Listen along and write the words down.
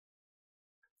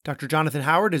Dr. Jonathan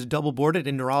Howard is double boarded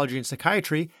in neurology and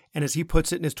psychiatry, and as he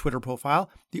puts it in his Twitter profile,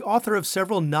 the author of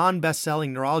several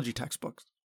non-best-selling neurology textbooks.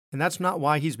 And that's not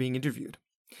why he's being interviewed.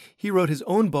 He wrote his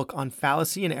own book on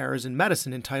fallacy and errors in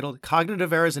medicine entitled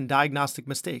Cognitive Errors and Diagnostic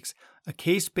Mistakes, a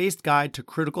case-based guide to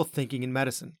critical thinking in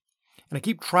medicine. And I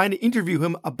keep trying to interview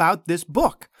him about this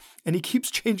book, and he keeps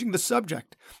changing the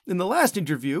subject. In the last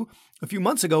interview, a few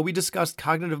months ago, we discussed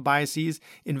cognitive biases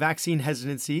in vaccine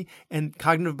hesitancy and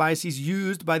cognitive biases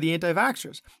used by the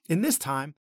anti-vaxxers. In this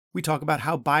time, we talk about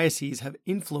how biases have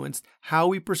influenced how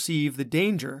we perceive the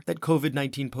danger that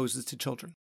COVID-19 poses to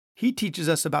children. He teaches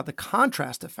us about the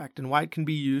contrast effect and why it can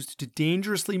be used to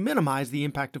dangerously minimize the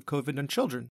impact of COVID on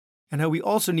children, and how we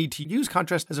also need to use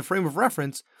contrast as a frame of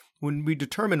reference when we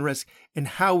determine risk and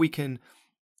how we can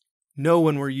know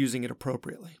when we're using it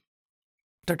appropriately.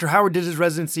 Dr. Howard did his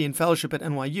residency and fellowship at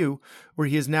NYU, where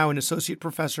he is now an associate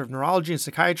professor of neurology and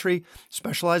psychiatry,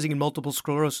 specializing in multiple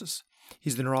sclerosis.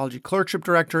 He's the neurology clerkship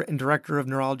director and director of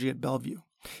neurology at Bellevue.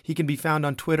 He can be found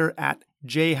on Twitter at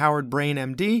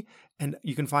jhowardbrainmd, and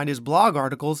you can find his blog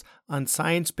articles on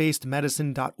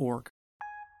sciencebasedmedicine.org.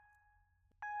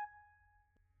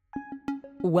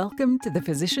 Welcome to the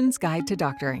Physician's Guide to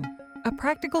Doctoring, a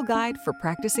practical guide for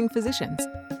practicing physicians.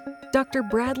 Dr.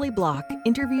 Bradley Block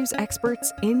interviews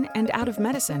experts in and out of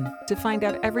medicine to find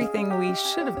out everything we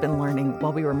should have been learning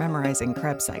while we were memorizing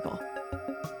Krebs cycle.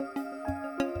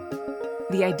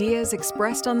 The ideas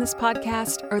expressed on this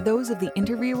podcast are those of the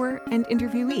interviewer and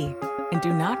interviewee and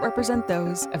do not represent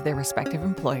those of their respective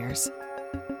employers.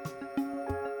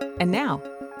 And now,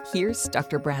 here's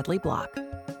Dr. Bradley Block.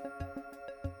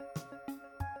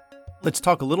 Let's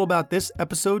talk a little about this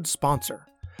episode's sponsor.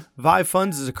 Vive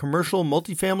Funds is a commercial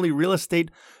multifamily real estate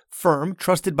firm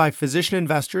trusted by physician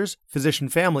investors, physician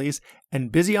families,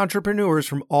 and busy entrepreneurs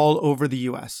from all over the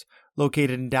U.S.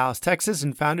 Located in Dallas, Texas,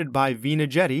 and founded by Veena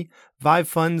Jetty, Vive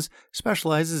Funds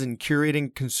specializes in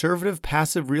curating conservative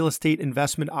passive real estate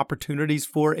investment opportunities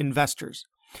for investors.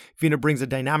 Veena brings a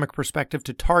dynamic perspective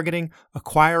to targeting,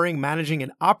 acquiring, managing,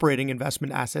 and operating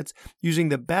investment assets using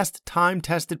the best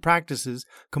time-tested practices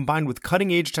combined with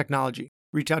cutting-edge technology.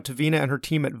 Reach out to Veena and her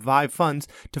team at Vive Funds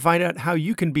to find out how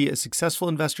you can be a successful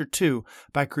investor too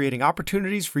by creating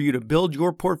opportunities for you to build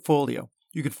your portfolio.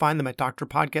 You can find them at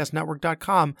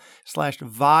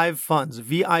drpodcastnetwork.com/Vive Funds,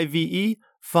 VIVE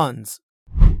funds.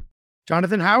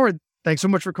 Jonathan Howard, thanks so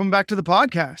much for coming back to the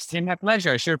podcast. It's my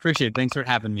pleasure. I sure appreciate it. Thanks for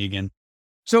having me again.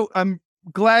 So I'm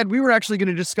glad we were actually going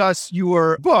to discuss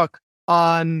your book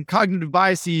on cognitive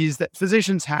biases that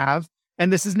physicians have.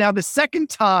 And this is now the second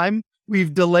time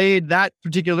we've delayed that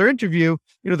particular interview.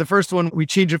 The first one we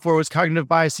changed it for was cognitive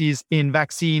biases in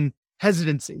vaccine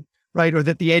hesitancy, right? Or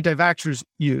that the anti-vaxxers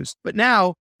use. But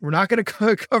now we're not going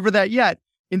to cover that yet.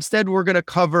 Instead, we're going to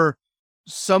cover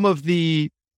some of the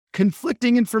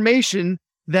conflicting information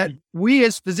that we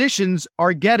as physicians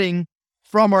are getting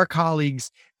from our colleagues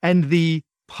and the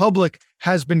public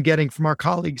has been getting from our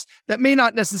colleagues that may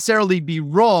not necessarily be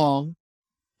wrong,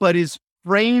 but is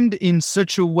framed in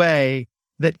such a way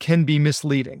that can be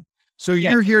misleading. So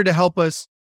you're here to help us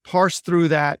parse through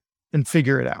that and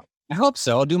figure it out. I hope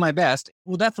so. I'll do my best.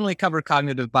 We'll definitely cover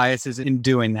cognitive biases in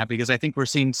doing that because I think we're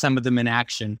seeing some of them in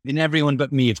action in everyone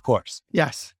but me, of course.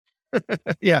 Yes.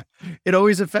 Yeah. It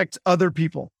always affects other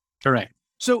people. Correct.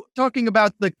 So talking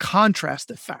about the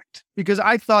contrast effect, because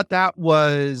I thought that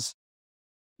was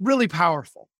really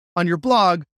powerful. On your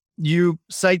blog, you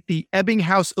cite the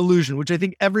Ebbinghaus illusion, which I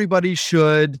think everybody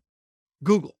should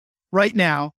Google right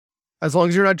now. As long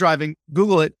as you're not driving,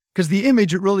 Google it, because the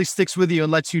image, it really sticks with you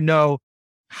and lets you know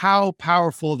how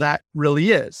powerful that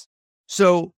really is.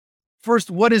 So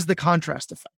first, what is the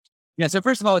contrast effect? Yeah. So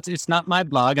first of all, it's not my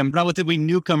blog. I'm a relatively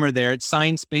newcomer there. It's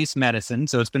Science-Based Medicine.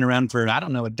 So it's been around for,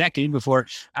 a decade before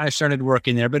I started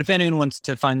working there. But if anyone wants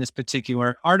to find this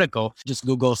particular article, just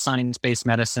Google Science-Based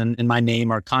Medicine in my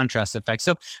name or contrast effect.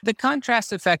 So the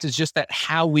contrast effect is just that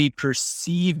how we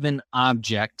perceive an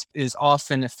object is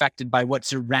often affected by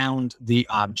what's around the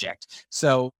object.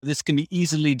 So this can be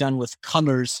easily done with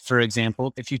colors, for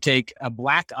example. If you take a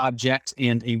black object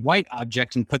and a white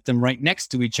object and put them right next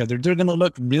to each other, they're going to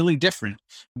look really different.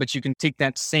 But you can take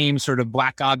that same sort of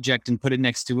black object and put it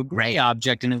next to a gray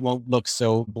object and it won't look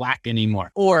so black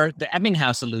anymore. Or the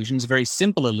Ebbinghaus illusion is a very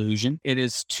simple illusion. It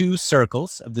is two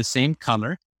circles of the same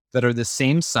color that are the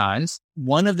same size.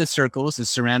 One of the circles is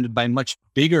surrounded by much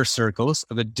bigger circles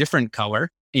of a different color,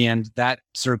 and that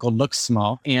circle looks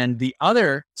small. And the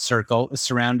other circle is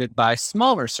surrounded by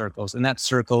smaller circles, and that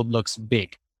circle looks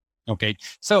big. Okay,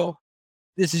 so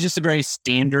this is just a very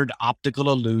standard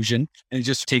optical illusion, and it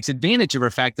just takes advantage of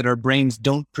the fact that our brains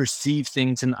don't perceive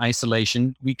things in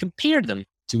isolation. We compare them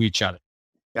to each other.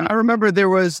 Yeah, I remember there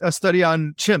was a study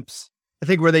on chimps, I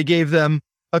think, where they gave them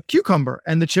a cucumber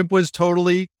and the chimp was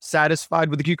totally satisfied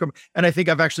with the cucumber. And I think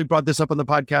I've actually brought this up on the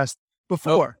podcast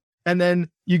before. And then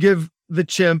you give the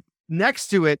chimp next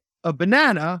to it a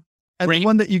banana, and the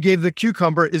one that you gave the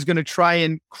cucumber is going to try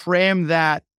and cram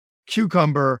that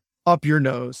cucumber up your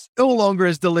nose. No longer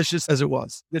as delicious as it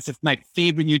was. This is my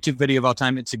favorite YouTube video of all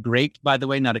time. It's a grape, by the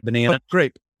way, not a banana.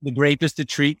 Grape. The grape is the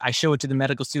treat. I show it to the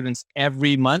medical students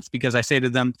every month because I say to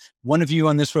them, one of you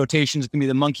on this rotation is going to be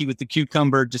the monkey with the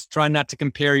cucumber. Just try not to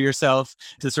compare yourself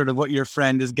to sort of what your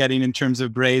friend is getting in terms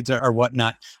of grades or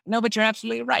whatnot. No, but you're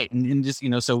absolutely right. And just,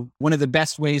 so one of the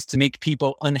best ways to make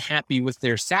people unhappy with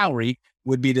their salary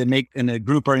would be to make in a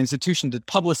group or institution to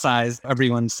publicize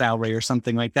everyone's salary or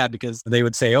something like that, because they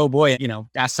would say, oh boy,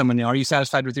 ask someone, are you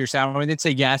satisfied with your salary? They'd say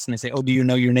yes. And they say, oh, do you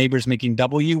know your neighbor's making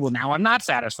double you? Well, now I'm not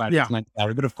satisfied with my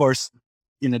salary. But of course,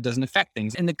 it doesn't affect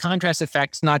things. And the contrast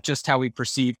affects not just how we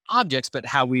perceive objects, but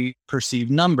how we perceive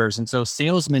numbers. And so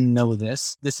salesmen know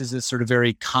this. This is a sort of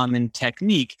very common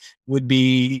technique would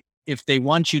be if they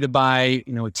want you to buy,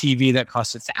 a TV that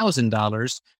costs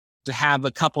 $1,000, to have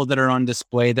a couple that are on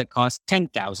display that cost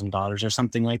 $10,000 or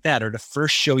something like that, or to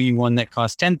first show you one that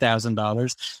costs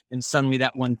 $10,000 and suddenly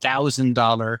that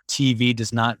 $1,000 TV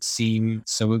does not seem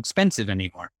so expensive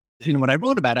anymore. What I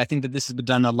wrote about, I think that this has been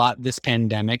done a lot this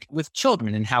pandemic with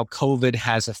children and how COVID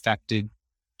has affected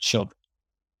children.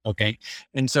 Okay.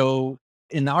 And so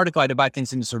in the article, I divide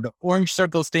things into sort of orange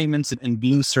circle statements and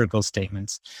blue circle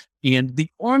statements. And the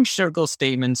orange circle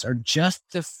statements are just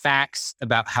the facts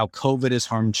about how COVID has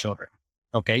harmed children.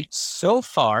 Okay. So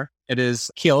far, it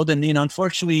has killed. And,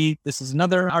 unfortunately, this is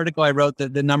another article I wrote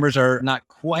that the numbers are not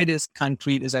quite as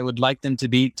concrete as I would like them to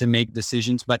be to make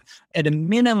decisions. But at a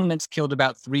minimum, it's killed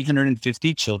about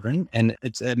 350 children. And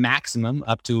it's a maximum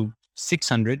up to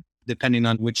 600, depending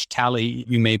on which tally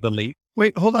you may believe.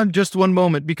 Wait, hold on just one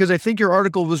moment, because I think your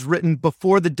article was written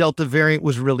before the Delta variant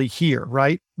was really here,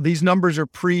 right? These numbers are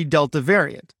pre-Delta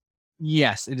variant.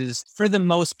 Yes, it is. For the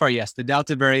most part, yes. The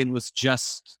Delta variant was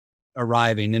just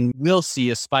arriving, and we'll see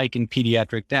a spike in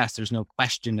pediatric deaths. There's no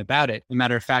question about it. As a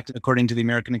matter of fact, according to the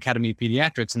American Academy of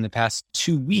Pediatrics, in the past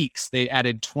 2 weeks, they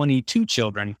added 22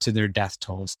 children to their death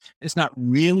tolls. It's not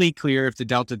really clear if the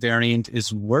Delta variant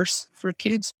is worse for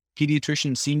kids.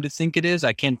 Pediatricians seem to think it is.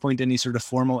 I can't point to any sort of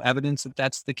formal evidence that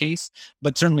that's the case,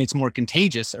 but certainly it's more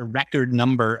contagious. A record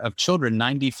number of children,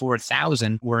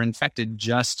 94,000, were infected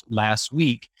just last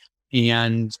week.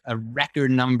 And a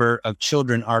record number of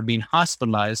children are being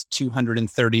hospitalized,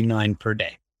 239 per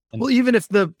day. Well, even if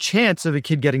the chance of a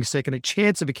kid getting sick and a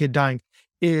chance of a kid dying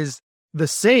is the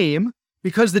same,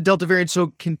 because the Delta variant is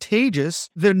so contagious,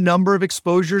 the number of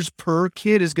exposures per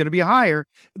kid is going to be higher.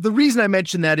 The reason I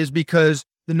mention that is because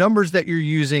the numbers that you're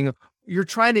using, you're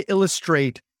trying to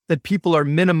illustrate that people are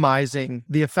minimizing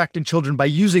the effect in children by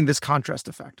using this contrast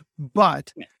effect.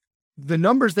 But the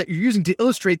numbers that you're using to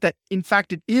illustrate that, in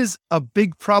fact, it is a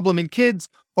big problem in kids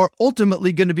are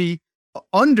ultimately going to be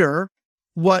under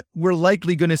what we're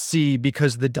likely going to see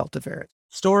because of the Delta variant.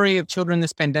 Story of children in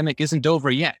this pandemic isn't over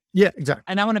yet. Yeah, exactly.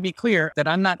 And I want to be clear that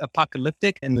I'm not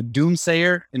apocalyptic and the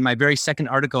doomsayer. In my very second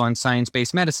article on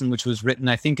science-based medicine, which was written,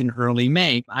 I think, in early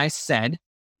May, I said,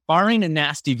 barring a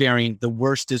nasty variant, the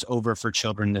worst is over for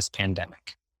children this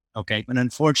pandemic. Okay. And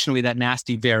unfortunately, that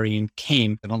nasty variant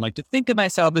came. I don't like to think of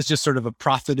myself as just sort of a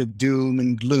prophet of doom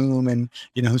and gloom and,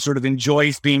 who sort of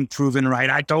enjoys being proven right.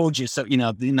 I told you so,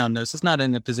 no, this is not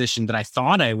in a position that I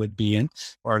thought I would be in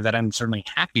or that I'm certainly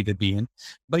happy to be in.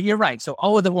 But you're right. So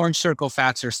all of the orange circle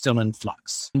facts are still in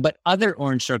flux. But other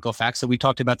orange circle facts, so we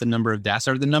talked about the number of deaths,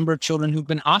 are the number of children who've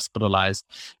been hospitalized.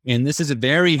 And this is a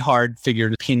very hard figure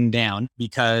to pin down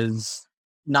because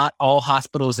not all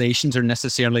hospitalizations are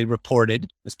necessarily reported,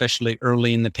 especially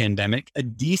early in the pandemic. A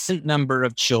decent number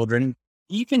of children,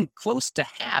 even close to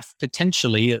half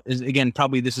potentially, again,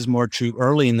 probably this is more true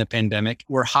early in the pandemic,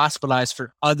 were hospitalized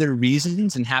for other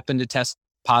reasons and happened to test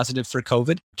positive for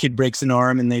COVID. Kid breaks an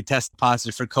arm and they test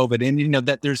positive for COVID. And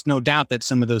that there's no doubt that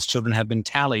some of those children have been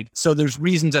tallied. So there's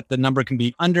reasons that the number can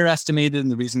be underestimated and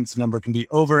the reasons the number can be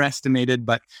overestimated.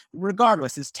 But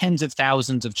regardless, it's tens of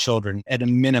thousands of children at a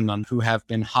minimum who have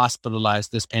been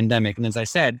hospitalized this pandemic. And as I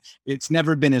said, it's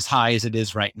never been as high as it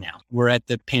is right now. We're at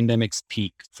the pandemic's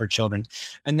peak for children.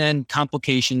 And then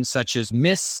complications such as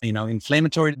MIS,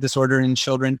 inflammatory disorder in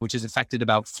children, which has affected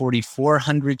about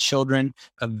 4,400 children,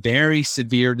 a very severe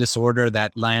severe disorder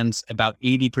that lands about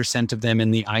 80% of them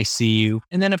in the ICU.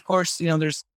 And then, of course,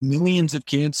 there's millions of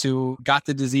kids who got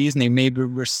the disease and they maybe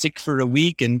were sick for a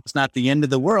week, and it's not the end of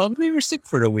the world. We were sick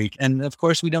for a week. And of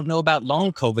course, we don't know about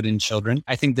long COVID in children.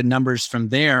 I think the numbers from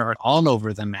there are all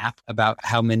over the map about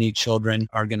how many children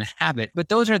are going to have it. But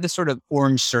those are the sort of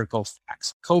orange circle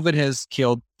facts. COVID has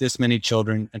killed this many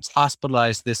children. It's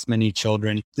hospitalized this many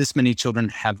children. This many children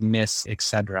have missed,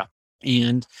 etc.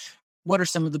 And what are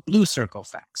some of the blue circle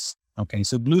facts? Okay,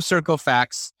 so blue circle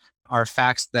facts are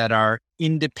facts that are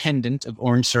independent of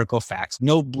orange circle facts.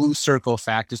 No blue circle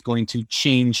fact is going to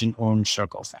change an orange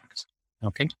circle fact.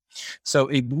 Okay,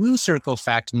 so a blue circle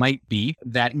fact might be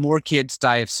that more kids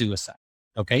die of suicide.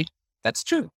 Okay, that's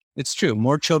true. It's true.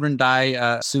 More children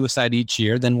die suicide each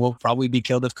year than will probably be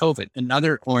killed of COVID.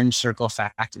 Another orange circle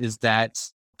fact is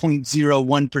that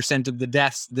 0.01% of the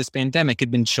deaths this pandemic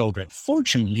had been children.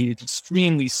 Fortunately, it's an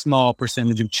extremely small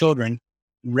percentage of children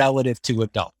relative to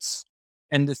adults.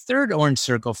 And the third orange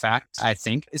circle fact, I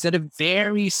think, is that a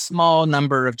very small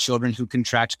number of children who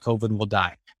contract COVID will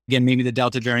die. Again, maybe the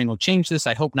Delta variant will change this.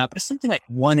 I hope not, but it's something like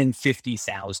 1 in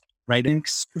 50,000, right? An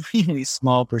extremely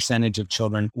small percentage of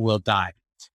children will die.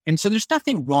 And so there's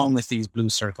nothing wrong with these blue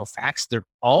circle facts. They're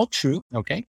all true,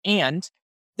 okay? And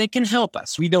they can help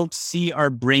us. We don't see our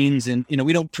brains in,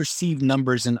 we don't perceive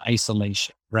numbers in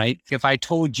isolation, right? If I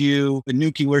told you the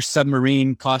nuclear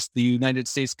submarine cost the United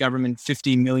States government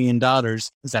 $50 million,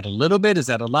 is that a little bit? Is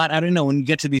that a lot? I don't know. When you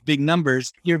get to these big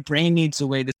numbers, your brain needs a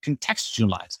way to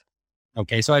contextualize it.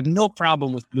 Okay, so I have no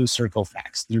problem with blue circle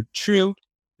facts. They're true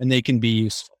and they can be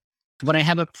useful. What I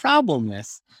have a problem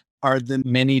with are the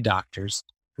many doctors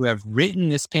who have written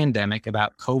this pandemic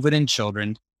about COVID in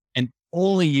children and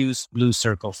only use blue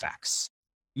circle facts.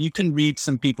 You can read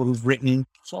some people who've written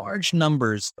large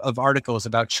numbers of articles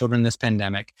about children this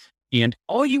pandemic, and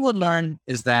all you will learn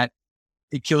is that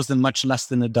it kills them much less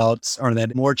than adults, or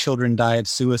that more children die of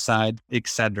suicide,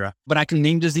 etc. But I can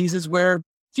name diseases where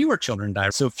fewer children die.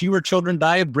 So fewer children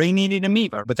die of brain-eating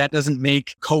amoeba, but that doesn't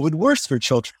make COVID worse for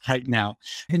children right now.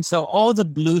 And so all the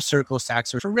blue circle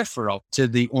facts are peripheral to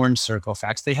the orange circle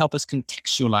facts. They help us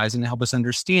contextualize and help us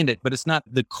understand it, but it's not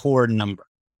the core number.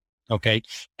 Okay.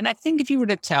 And I think if you were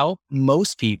to tell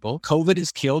most people, COVID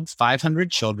has killed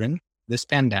 500 children this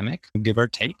pandemic, give or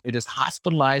take. It has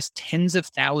hospitalized tens of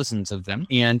thousands of them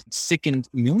and sickened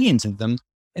millions of them.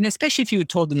 And especially if you had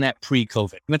told them that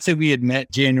pre-COVID. Let's say we had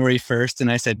met January 1st and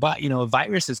I said, but a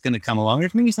virus is going to come along. Or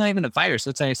maybe it's not even a virus.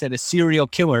 Let's say I said a serial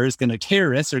killer is going to,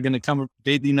 terrorists are going to come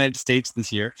invade the United States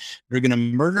this year. They're going to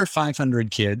murder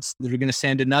 500 kids. They're going to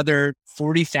send another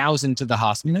 40,000 to the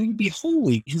hospital. You'd be,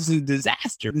 holy, this is a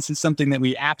disaster. This is something that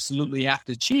we absolutely have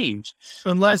to change.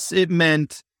 Unless it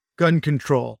meant gun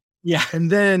control. Yeah. And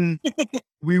then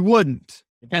we wouldn't.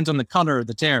 Depends on the color of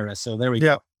the terrorist. So there we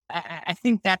go. I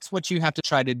think that's what you have to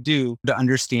try to do to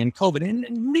understand COVID.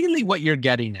 And really what you're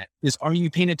getting at is, are you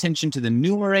paying attention to the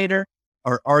numerator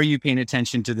or are you paying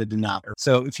attention to the denominator?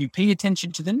 So if you pay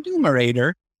attention to the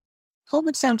numerator,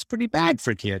 COVID sounds pretty bad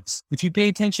for kids. If you pay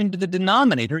attention to the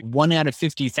denominator, 1 out of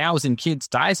 50,000 kids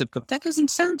dies of COVID. That doesn't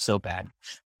sound so bad.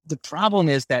 The problem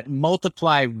is that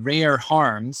multiply rare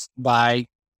harms by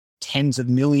tens of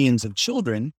millions of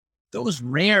children, those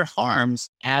rare harms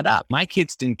add up. My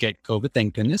kids didn't get COVID,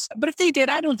 thank goodness. But if they did,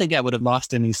 I don't think I would have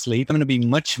lost any sleep. I'm going to be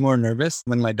much more nervous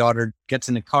when my daughter gets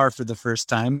in a car for the first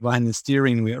time behind the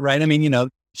steering wheel, right? I mean,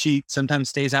 she sometimes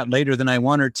stays out later than I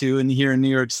want her to. And here in New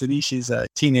York City, she's a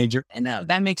teenager. And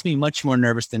that makes me much more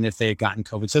nervous than if they had gotten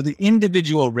COVID. So the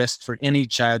individual risk for any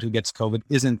child who gets COVID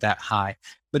isn't that high.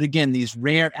 But again, these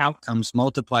rare outcomes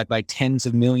multiplied by tens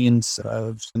of millions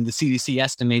and the CDC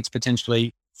estimates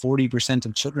potentially 40%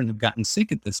 of children have gotten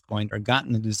sick at this point or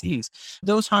gotten the disease.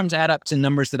 Those harms add up to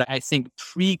numbers that I think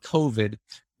pre-COVID,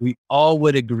 we all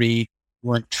would agree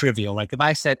weren't trivial. Like if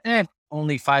I said,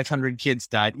 only 500 kids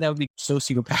died, that would be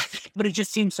sociopathic. But it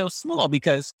just seems so small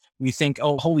because we think,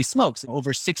 oh, holy smokes,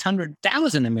 over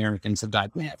 600,000 Americans have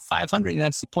died. We have 500,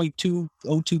 that's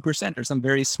 0.202% or some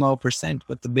very small percent.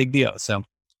 What's the big deal?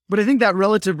 But I think that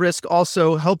relative risk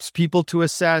also helps people to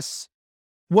assess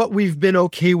what we've been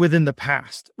okay with in the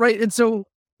past, right? And so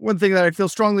one thing that I feel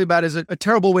strongly about is a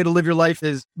terrible way to live your life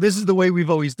is this is the way we've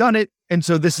always done it. And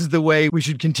so this is the way we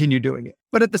should continue doing it.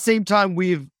 But at the same time,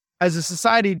 we've, as a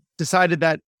society, decided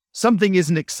that something is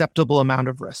an acceptable amount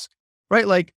of risk, right?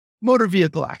 Like motor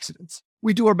vehicle accidents.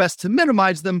 We do our best to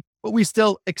minimize them, but we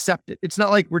still accept it. It's not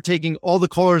like we're taking all the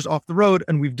cars off the road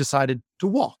and we've decided to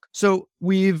walk. So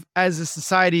we've, as a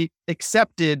society,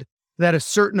 accepted that a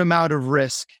certain amount of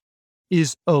risk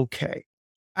is okay.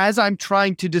 As I'm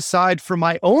trying to decide for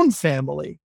my own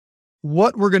family,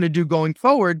 what we're going to do going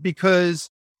forward, because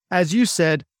as you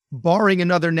said, barring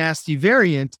another nasty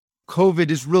variant, COVID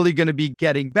is really going to be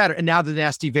getting better. And now the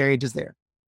nasty variant is there.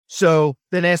 So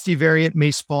the nasty variant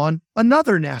may spawn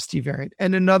another nasty variant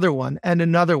and another one and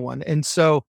another one. And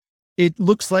so it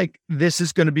looks like this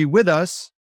is going to be with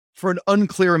us for an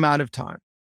unclear amount of time.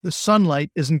 The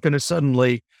sunlight isn't going to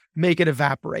suddenly make it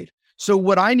evaporate. So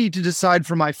what I need to decide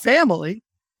for my family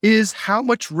is how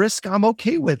much risk I'm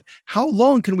okay with. How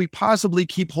long can we possibly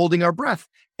keep holding our breath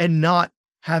and not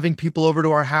having people over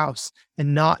to our house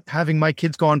and not having my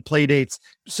kids go on play dates?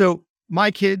 So my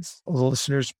kids, all the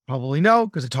listeners probably know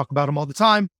because I talk about them all the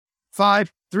time,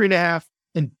 5, 3.5,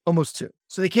 and almost 2.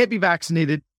 So they can't be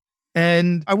vaccinated.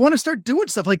 And I want to start doing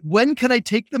stuff like, when can I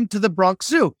take them to the Bronx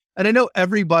Zoo? And I know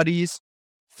everybody's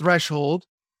threshold,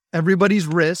 everybody's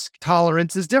risk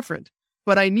tolerance is different,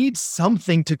 but I need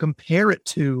something to compare it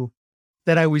to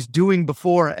that I was doing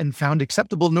before and found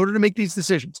acceptable in order to make these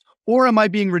decisions. Or am I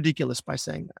being ridiculous by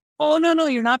saying that? Oh, no,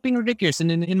 you're not being ridiculous.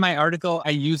 And in my article, I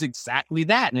use exactly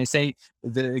that. And I say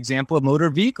the example of motor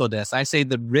vehicle deaths. I say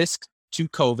the risk to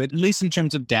COVID, at least in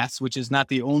terms of deaths, which is not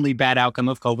the only bad outcome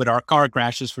of COVID, or car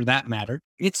crashes for that matter,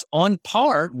 it's on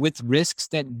par with risks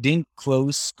that didn't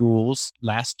close schools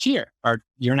last year or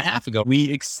year and a half ago.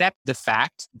 We accept the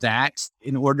fact that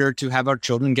in order to have our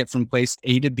children get from place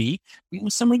A to B,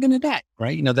 some are going to die,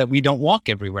 right? That we don't walk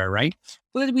everywhere, right?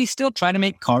 But we still try to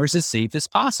make cars as safe as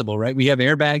possible, right? We have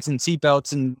airbags and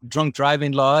seatbelts and drunk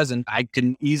driving laws. And I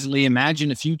can easily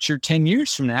imagine a future 10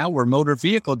 years from now where motor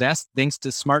vehicle deaths, thanks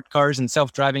to smart cars and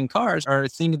self-driving cars, are a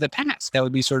thing of the past. That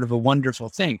would be sort of a wonderful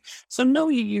thing. So no,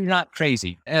 you're not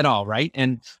crazy at all, right?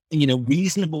 And,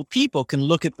 reasonable people can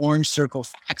look at orange circle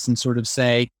facts and sort of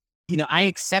say, I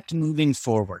accept moving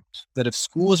forward that if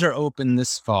schools are open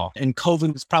this fall, and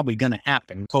COVID is probably going to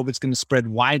happen, COVID's going to spread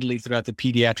widely throughout the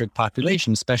pediatric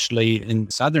population, especially in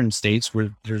southern states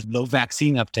where there's low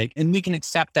vaccine uptake. And we can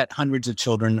accept that hundreds of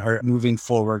children are moving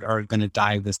forward are going to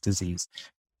die of this disease.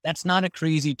 That's not a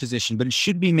crazy position, but it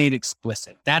should be made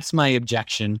explicit. That's my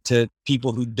objection to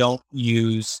people who don't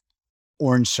use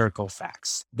orange circle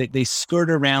facts. They skirt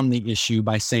around the issue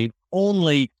by saying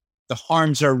only the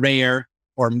harms are rare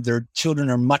or their children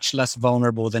are much less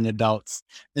vulnerable than adults.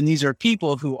 And these are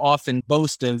people who often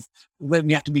boast of, well,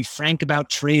 we have to be frank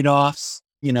about trade-offs.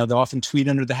 They often tweet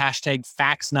under the hashtag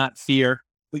facts, not fear,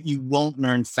 but you won't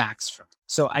learn facts from it.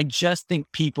 So I just think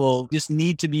people just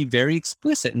need to be very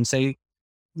explicit and say,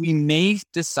 we may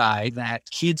decide that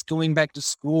kids going back to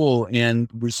school and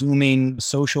resuming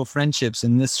social friendships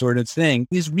and this sort of thing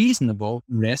is reasonable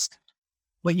risk,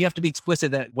 but you have to be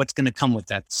explicit that what's going to come with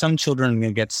that. Some children are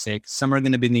going to get sick. Some are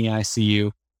going to be in the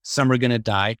ICU. Some are going to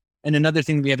die. And another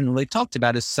thing we haven't really talked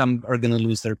about is some are going to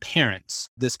lose their parents.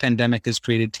 This pandemic has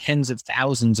created tens of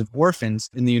thousands of orphans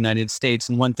in the United States.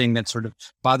 And one thing that sort of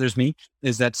bothers me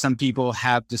is that some people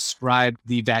have described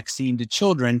the vaccine to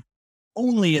children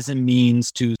only as a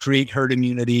means to create herd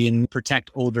immunity and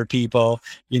protect older people,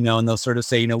 and they'll sort of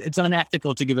say, it's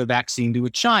unethical to give a vaccine to a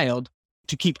child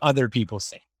to keep other people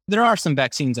safe. There are some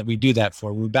vaccines that we do that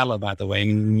for. Rubella, by the way,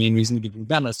 and the main reason to give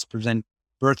rubella is to prevent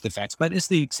birth defects, but it's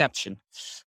the exception.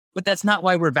 But that's not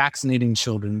why we're vaccinating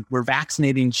children. We're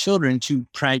vaccinating children to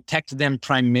protect them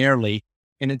primarily.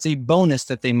 And it's a bonus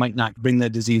that they might not bring the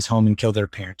disease home and kill their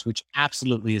parents, which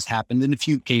absolutely has happened in a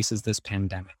few cases this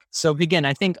pandemic. So again,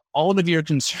 I think all of your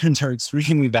concerns are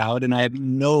extremely valid, and I have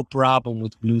no problem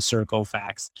with blue circle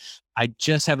facts. I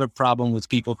just have a problem with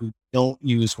people who don't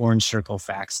use orange circle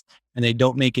facts and they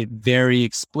don't make it very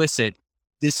explicit.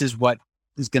 This is what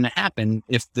is going to happen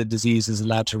if the disease is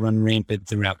allowed to run rampant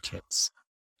throughout kids.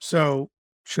 So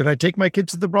should I take my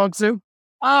kids to the Bronx Zoo?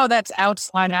 Oh, that's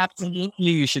outside. Absolutely.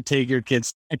 You should take your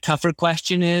kids. A tougher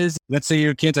question is, let's say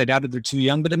your kids, I doubt that they're too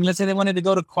young, but let's say they wanted to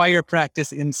go to choir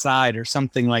practice inside or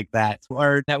something like that.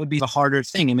 Or that would be the harder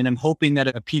thing. I'm hoping that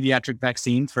a pediatric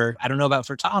vaccine for, I don't know about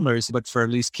for toddlers, but for at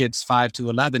least kids 5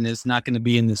 to 11 is not going to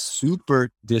be in the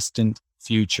super distant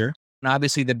future. And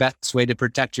obviously the best way to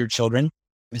protect your children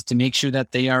is to make sure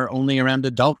that they are only around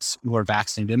adults who are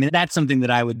vaccinated. That's something that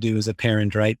I would do as a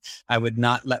parent, right? I would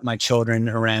not let my children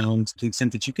around to the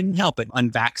extent that you can help it,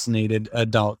 unvaccinated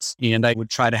adults. And I would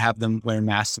try to have them wear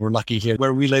masks. We're lucky here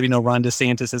where we live, Ron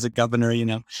DeSantis as a governor,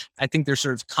 I think there's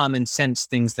sort of common sense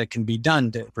things that can be done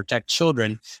to protect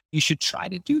children. You should try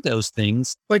to do those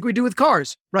things. Like we do with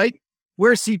cars, right?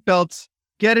 Wear seatbelts,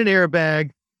 get an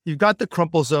airbag. You've got the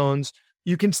crumple zones.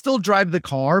 You can still drive the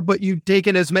car, but you've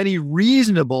taken as many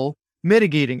reasonable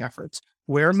mitigating efforts.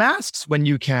 Wear masks when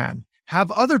you can.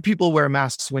 Have other people wear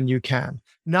masks when you can.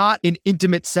 Not in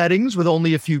intimate settings with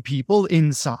only a few people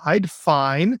inside,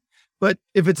 fine. But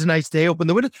if it's a nice day, open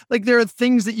the window. Like there are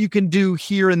things that you can do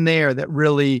here and there that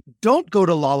really don't go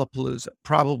to Lollapalooza.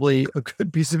 Probably a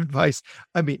good piece of advice.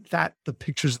 I mean, the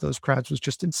pictures of those crowds was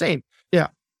just insane. Yeah.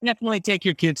 Definitely take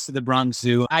your kids to the Bronx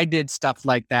Zoo. I did stuff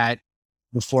like that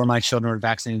before my children were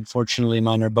vaccinated. Fortunately,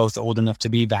 mine are both old enough to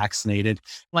be vaccinated.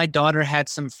 My daughter had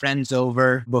some friends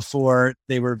over before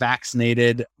they were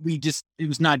vaccinated. It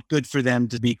was not good for them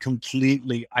to be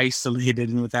completely isolated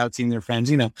and without seeing their friends.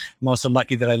 I'm also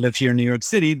lucky that I live here in New York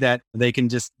City, that they can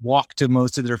just walk to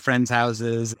most of their friends'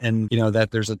 houses and,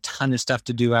 that there's a ton of stuff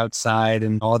to do outside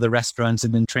and all the restaurants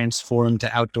have been transformed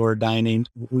to outdoor dining,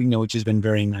 which has been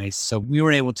very nice. So we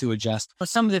were able to adjust. But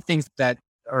some of the things that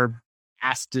are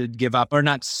asked to give up are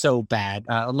not so bad.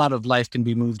 A lot of life can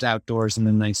be moved outdoors in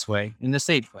a nice way, in a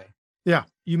safe way. Yeah.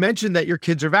 You mentioned that your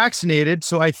kids are vaccinated.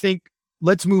 So I think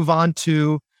let's move on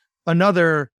to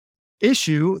another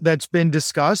issue that's been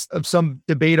discussed of some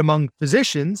debate among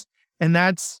physicians, and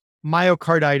that's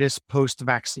myocarditis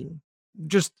post-vaccine.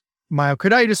 Just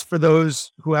myocarditis, for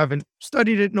those who haven't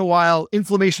studied it in a while,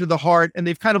 inflammation of the heart, and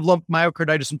they've kind of lumped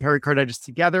myocarditis and pericarditis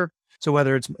together. So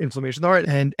whether it's inflammation of the heart,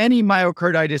 and any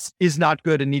myocarditis is not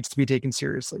good and needs to be taken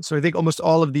seriously. So I think almost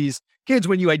all of these kids,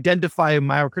 when you identify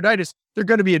myocarditis, they're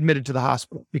going to be admitted to the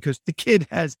hospital because the kid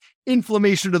has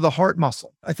inflammation of the heart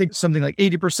muscle. I think something like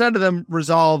 80% of them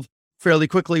resolve fairly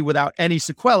quickly without any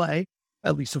sequelae,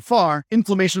 at least so far.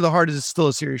 Inflammation of the heart is still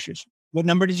a serious issue. What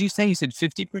number did you say? You said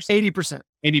 50%? 80%.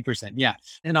 80%. Yeah.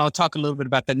 And I'll talk a little bit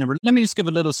about that number. Let me just give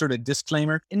a little sort of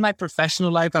disclaimer. In my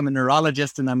professional life, I'm a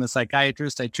neurologist and I'm a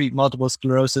psychiatrist. I treat multiple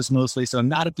sclerosis mostly. So I'm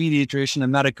not a pediatrician.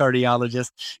 I'm not a cardiologist.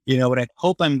 What I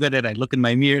hope I'm good at, I look in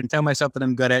my mirror and tell myself that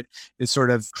I'm good at, is sort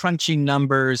of crunching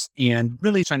numbers and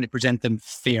really trying to present them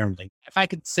fairly. If I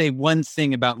could say one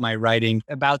thing about my writing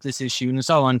about this issue, and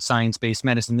it's all on science-based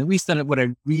medicine, at least what I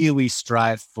really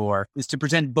strive for is to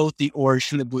present both the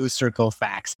orange and the blue circle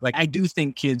facts. Like, I do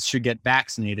think kids should get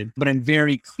vaccinated, but I'm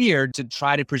very clear to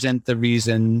try to present the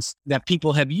reasons that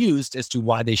people have used as to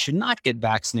why they should not get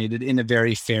vaccinated in a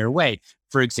very fair way.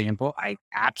 For example, I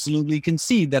absolutely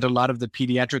concede that a lot of the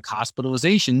pediatric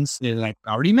hospitalizations, and I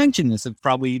already mentioned this, have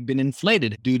probably been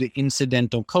inflated due to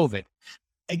incidental COVID.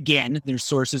 Again, there's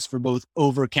sources for both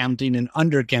overcounting and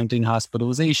undercounting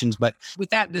hospitalizations. But with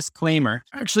that disclaimer.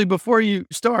 Actually, before you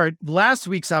start, last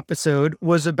week's episode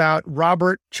was about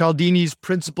Robert Cialdini's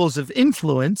principles of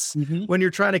influence when you're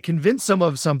trying to convince someone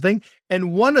of something.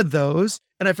 And one of those,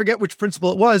 and I forget which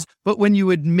principle it was, but when you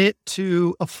admit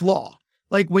to a flaw,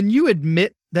 like when you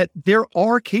admit that there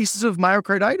are cases of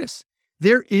myocarditis,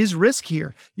 there is risk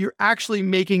here. You're actually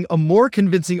making a more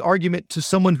convincing argument to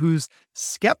someone who's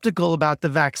skeptical about the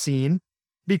vaccine,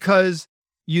 because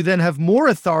you then have more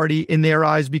authority in their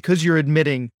eyes because you're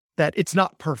admitting that it's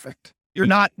not perfect. You're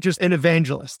not just an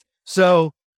evangelist.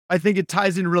 So I think it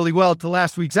ties in really well to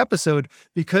last week's episode,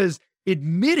 because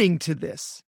admitting to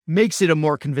this makes it a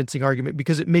more convincing argument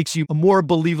because it makes you a more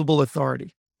believable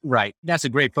authority. Right. That's a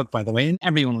great book, by the way. And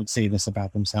everyone would say this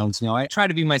about themselves. I try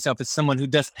to view myself as someone who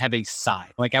doesn't have a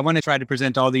side. Like, I want to try to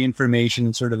present all the information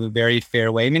in sort of a very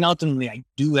fair way. I mean, ultimately, I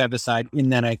do have a side in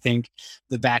that I think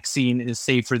the vaccine is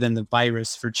safer than the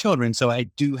virus for children. So I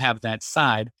do have that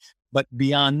side. But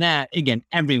beyond that, again,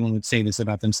 everyone would say this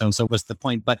about themselves. So what's the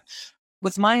point? But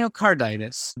with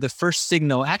myocarditis, the first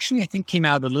signal actually, I think, came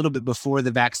out a little bit before the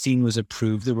vaccine was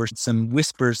approved. There were some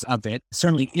whispers of it.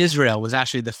 Certainly, Israel was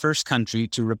actually the first country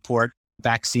to report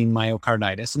vaccine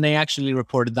myocarditis, and they actually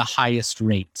reported the highest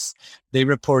rates. They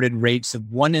reported rates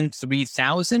of 1 in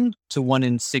 3,000 to 1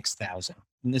 in 6,000.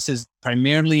 And this is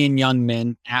primarily in young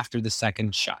men after the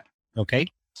second shot. Okay.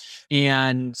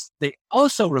 And they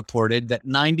also reported that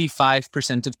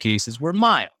 95% of cases were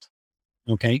mild.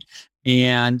 Okay.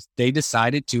 And they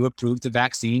decided to approve the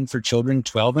vaccine for children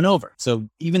 12 and over. So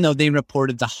even though they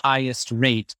reported the highest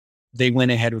rate, they went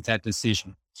ahead with that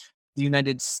decision. The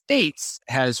United States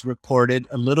has reported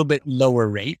a little bit lower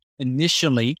rate.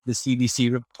 Initially, the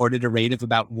CDC reported a rate of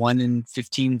about 1 in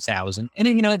 15,000. And,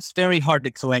 it's very hard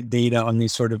to collect data on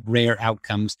these sort of rare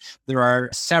outcomes. There are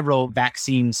several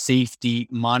vaccine safety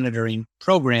monitoring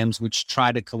programs which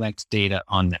try to collect data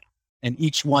on them. And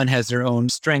each one has their own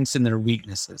strengths and their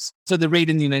weaknesses. So the rate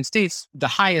in the United States, the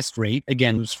highest rate,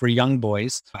 again, was for young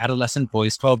boys, adolescent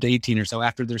boys, 12 to 18 or so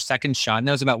after their second shot. And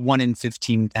that was about 1 in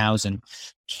 15,000.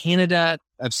 Canada,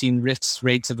 I've seen risk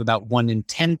rates of about 1 in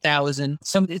 10,000.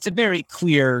 So it's a very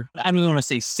clear, I don't want to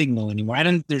say signal anymore.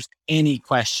 There's any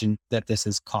question that this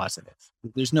is causative.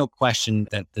 There's no question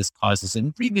that this causes it.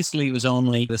 And previously, it was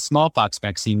only the smallpox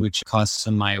vaccine, which caused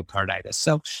some myocarditis.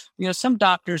 So, some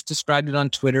doctors described it on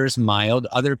Twitter as mild.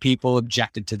 Other people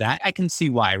objected to that. I can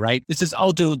see why, right? This is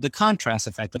also the contrast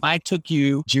effect. If I took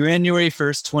you January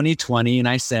 1st, 2020, and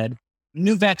I said,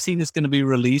 new vaccine is going to be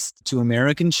released to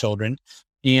American children,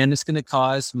 and it's going to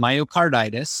cause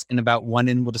myocarditis in about 1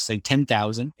 in, we'll just say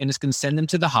 10,000, and it's going to send them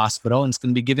to the hospital, and it's going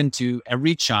to be given to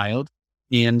every child.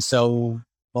 And so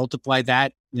multiply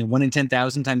that, 1 in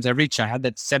 10,000 times every child,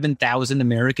 that's 7,000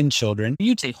 American children.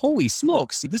 You'd say, holy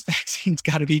smokes, this vaccine's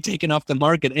got to be taken off the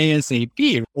market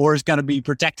ASAP, or it's got to be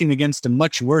protecting against a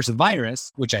much worse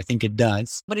virus, which I think it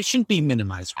does, but it shouldn't be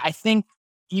minimized. I think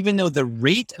even though the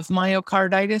rate of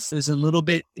myocarditis is a little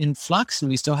bit in flux, and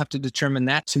we still have to determine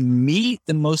that, to me,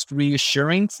 the most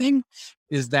reassuring thing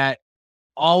is that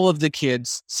all of the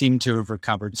kids seem to have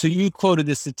recovered. So you quoted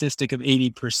the statistic of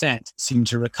 80% seem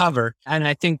to recover. And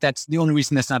I think that's the only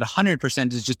reason that's not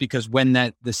 100% is just because when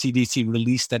the CDC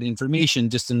released that information,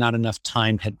 just not enough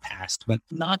time had passed. But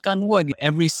knock on wood,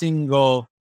 every single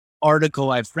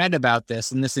article I've read about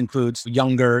this, and this includes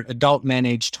younger adult men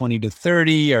aged 20 to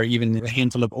 30, or even a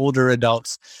handful of older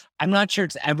adults. I'm not sure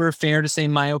it's ever fair to say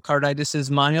myocarditis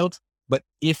is mild, but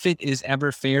if it is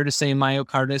ever fair to say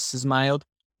myocarditis is mild,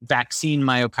 vaccine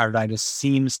myocarditis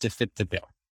seems to fit the bill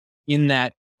in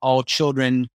that all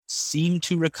children seem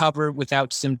to recover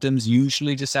without symptoms,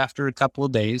 usually just after a couple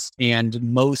of days. And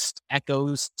most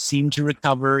echoes seem to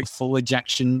recover full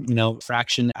ejection,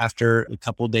 fraction after a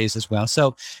couple of days as well.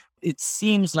 So it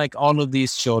seems like all of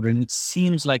these children, it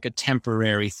seems like a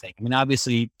temporary thing. I mean,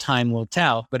 obviously time will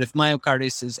tell, but if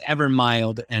myocarditis is ever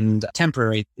mild and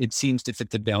temporary, it seems to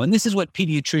fit the bill. And this is what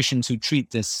pediatricians who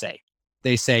treat this say.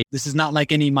 They say, this is not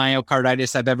like any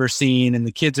myocarditis I've ever seen. And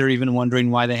the kids are even wondering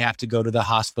why they have to go to the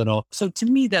hospital. So to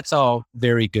me, that's all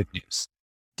very good news.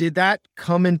 Did that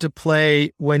come into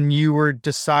play when you were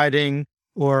deciding,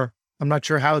 or I'm not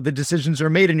sure how the decisions are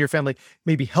made in your family,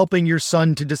 maybe helping your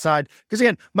son to decide? Because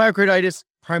again, myocarditis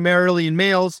primarily in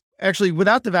males, actually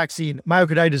without the vaccine,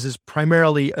 myocarditis is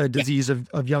primarily a disease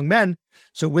of young men.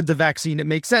 So with the vaccine, it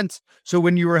makes sense. So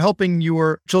when you were helping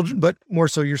your children, but more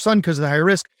so your son because of the higher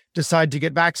risk, decide to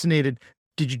get vaccinated,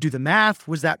 did you do the math?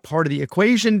 Was that part of the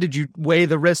equation? Did you weigh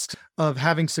the risks of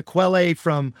having sequelae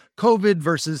from COVID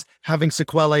versus having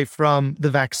sequelae from the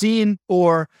vaccine?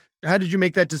 Or how did you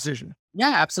make that decision?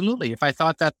 Yeah, absolutely. If I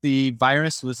thought that the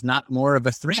virus was not more of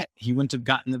a threat, he wouldn't have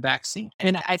gotten the vaccine.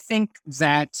 And I think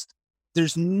that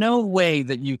there's no way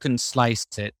that you can slice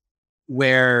it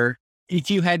where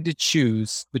if you had to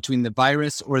choose between the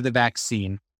virus or the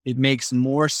vaccine, it makes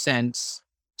more sense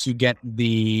to get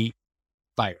the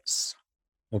virus.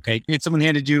 Okay. If someone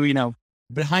handed you,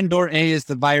 behind door A is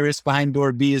the virus, behind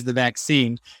door B is the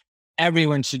vaccine,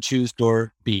 everyone should choose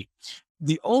door B.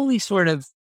 The only sort of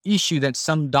issue that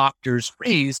some doctors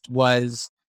raised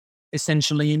was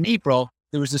essentially in April,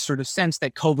 there was a sort of sense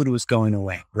that COVID was going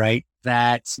away, right?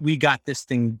 That we got this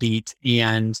thing beat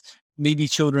and maybe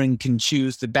children can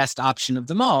choose the best option of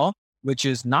them all, which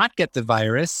is not get the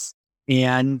virus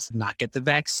and not get the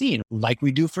vaccine like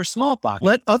we do for smallpox.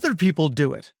 Let other people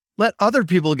do it. Let other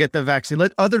people get the vaccine.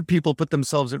 Let other people put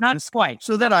themselves at risk quite.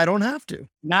 So that I don't have to.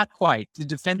 Not quite. To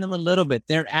defend them a little bit,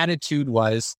 their attitude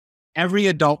was every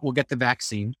adult will get the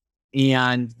vaccine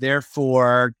and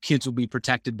therefore kids will be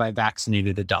protected by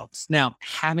vaccinated adults. Now,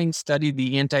 having studied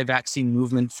the anti-vaccine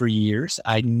movement for years,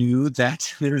 I knew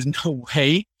that there's no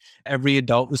way every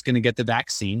adult was going to get the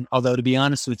vaccine. Although to be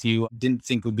honest with you, didn't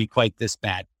think it would be quite this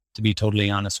bad, to be totally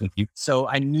honest with you. So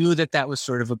I knew that that was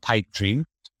sort of a pipe dream.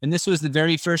 And this was the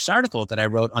very first article that I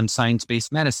wrote on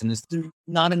science-based medicine is there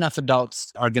not enough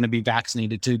adults are going to be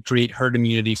vaccinated to create herd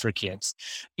immunity for kids.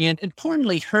 And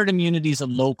importantly, herd immunity is a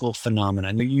local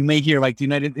phenomenon. You may hear like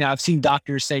I've seen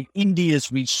doctors say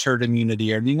India's reached herd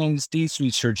immunity or the United States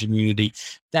reached herd immunity.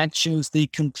 That shows they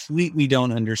completely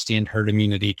don't understand herd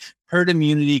immunity. Herd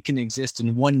immunity can exist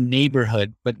in one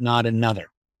neighborhood, but not another.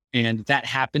 And that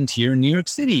happened here in New York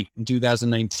City in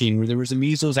 2019, where there was a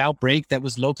measles outbreak that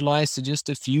was localized to just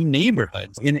a few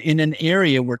neighborhoods in an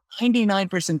area where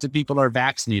 99% of people are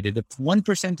vaccinated. If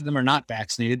 1% of them are not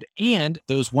vaccinated, and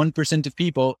those 1% of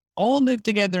people all live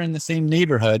together in the same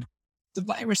neighborhood, the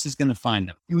virus is going to find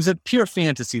them. It was a pure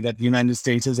fantasy that the United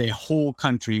States as a whole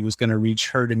country was going to reach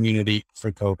herd immunity for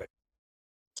COVID.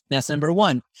 That's number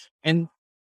one. And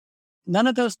none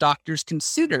of those doctors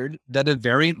considered that a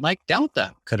variant like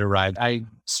Delta could arrive. I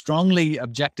strongly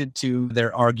objected to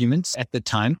their arguments at the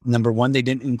time. Number one, they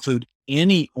didn't include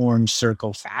any orange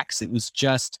circle facts. It was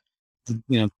just,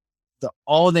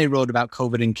 all they wrote about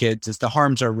COVID in kids is the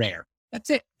harms are rare. That's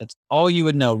it. That's all you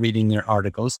would know reading their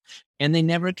articles. And they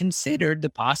never considered the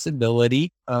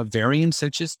possibility of variants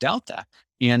such as Delta.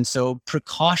 And so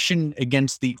precaution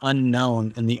against the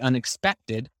unknown and the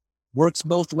unexpected works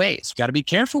both ways. Got to be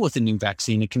careful with the new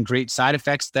vaccine. It can create side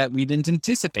effects that we didn't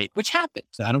anticipate, which happened.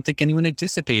 So I don't think anyone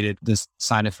anticipated this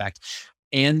side effect.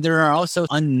 And there are also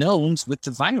unknowns with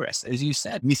the virus. As you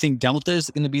said, we think Delta is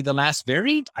going to be the last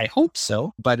variant. I hope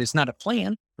so, but it's not a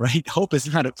plan, right? Hope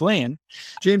is not a plan.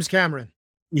 James Cameron.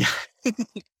 Yeah.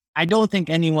 I don't think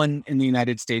anyone in the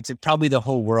United States, and probably the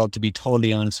whole world, to be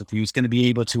totally honest with you, is going to be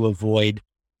able to avoid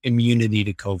immunity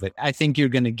to COVID. I think you're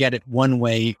going to get it one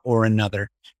way or another.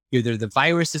 Either the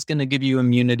virus is going to give you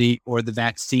immunity or the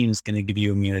vaccine is going to give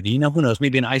you immunity. Who knows?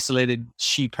 Maybe an isolated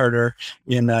sheep herder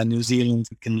in New Zealand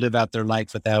can live out their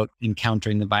life without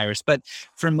encountering the virus. But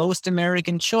for most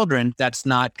American children, that's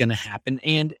not going to happen.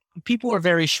 And people are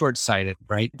very short-sighted,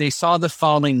 right? They saw the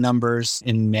falling numbers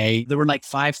in May. There were like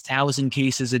 5,000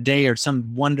 cases a day or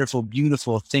some wonderful,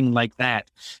 beautiful thing like that.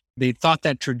 They thought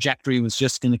that trajectory was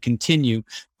just going to continue.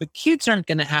 But kids aren't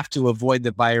going to have to avoid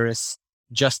the virus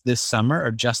just this summer or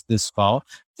just this fall.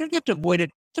 They're going to have to avoid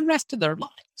it the rest of their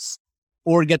lives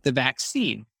or get the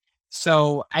vaccine.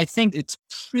 So I think it's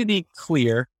pretty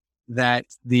clear that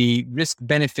the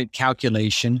risk-benefit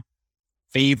calculation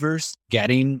favors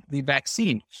getting the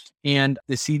vaccine. And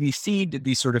the CDC did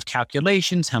these sort of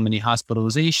calculations. How many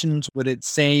hospitalizations would it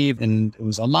save? And it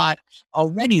was a lot.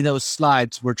 Already those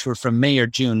slides, which were from May or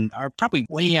June, are probably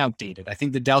way outdated. I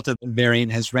think the Delta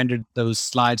variant has rendered those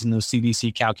slides and those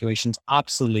CDC calculations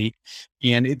obsolete.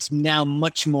 And it's now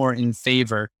much more in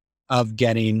favor of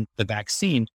getting the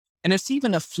vaccine. And it's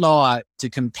even a flaw to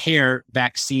compare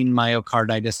vaccine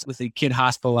myocarditis with a kid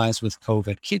hospitalized with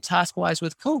COVID. Kids hospitalized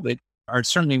with COVID, or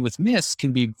certainly with MIS,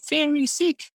 can be very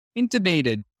sick,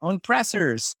 intubated, on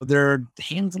pressors. There are a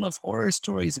handful of horror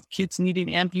stories of kids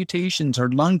needing amputations or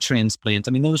lung transplants.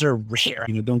 I mean, those are rare,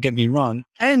 don't get me wrong.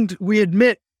 And we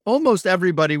admit almost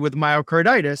everybody with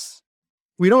myocarditis.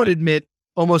 We don't admit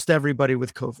almost everybody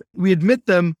with COVID. We admit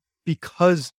them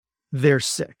because they're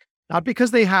sick, not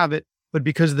because they have it, but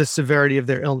because of the severity of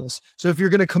their illness. So if you're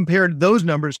going to compare those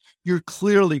numbers, you're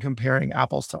clearly comparing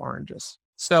apples to oranges.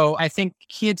 So I think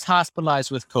kids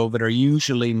hospitalized with COVID are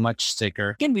usually much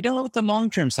sicker. Again, we don't know what the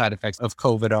long-term side effects of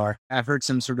COVID are. I've heard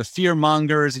some sort of fear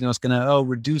mongers, it's going to,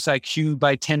 reduce IQ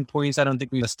by 10 points. I don't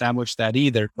think we've established that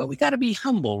either. But we got to be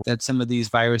humble that some of these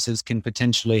viruses can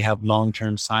potentially have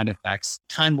long-term side effects.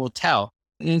 Time will tell.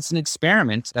 It's an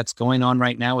experiment that's going on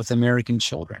right now with American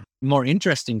children. More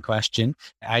interesting question.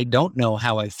 I don't know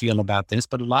how I feel about this,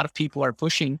 but a lot of people are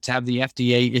pushing to have the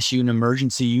FDA issue an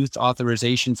emergency use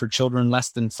authorization for children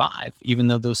less than 5, even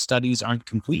though those studies aren't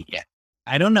complete yet.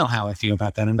 I don't know how I feel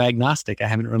about that. I'm agnostic. I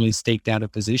haven't really staked out a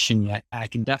position yet. I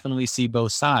can definitely see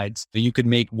both sides. So you could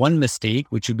make one mistake,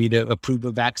 which would be to approve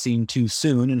a vaccine too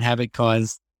soon and have it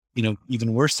cause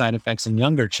even worse side effects in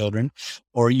younger children.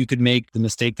 Or you could make the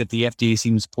mistake that the FDA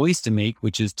seems poised to make,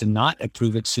 which is to not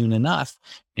approve it soon enough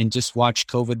and just watch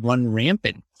COVID run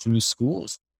rampant through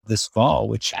schools this fall,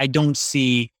 which I don't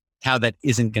see how that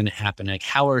isn't going to happen. Like,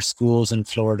 how are schools in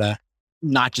Florida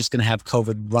not just going to have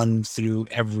COVID run through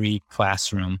every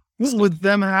classroom? With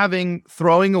them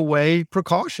throwing away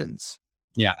precautions.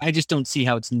 Yeah, I just don't see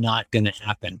how it's not going to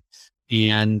happen.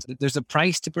 And there's a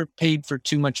price to be paid for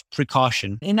too much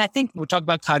precaution. And I think we'll talk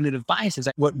about cognitive biases.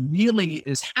 What really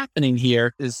is happening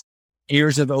here is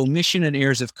errors of omission and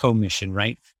errors of commission,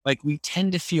 right? Like, we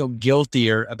tend to feel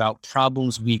guiltier about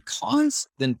problems we cause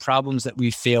than problems that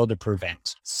we fail to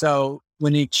prevent. So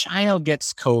when a child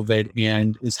gets COVID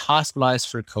and is hospitalized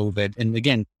for COVID, and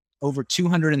again, over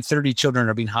 230 children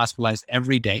are being hospitalized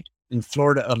every day. In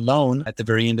Florida alone, at the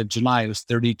very end of July, it was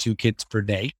 32 kids per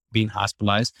day being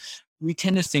hospitalized. We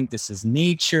tend to think this is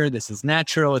nature, this is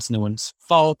natural, it's no one's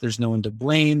fault, there's no one to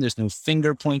blame, there's no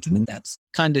finger pointing, and that's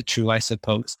kind of true, I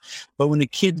suppose. But when a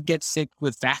kid gets sick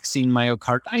with vaccine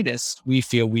myocarditis, we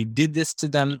feel we did this to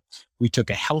them. We took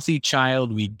a healthy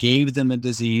child, we gave them a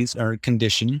disease or a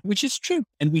condition, which is true.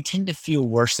 And we tend to feel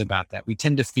worse about that. We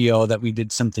tend to feel that we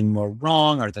did something more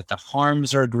wrong or that the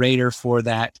harms are greater for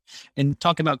that. And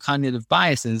talk about cognitive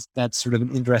biases, that's sort of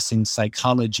an interesting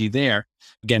psychology there.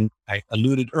 Again, I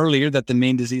alluded earlier that the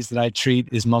main disease that I treat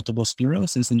is multiple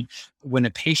sclerosis. And when a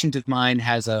patient of mine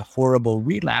has a horrible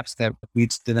relapse that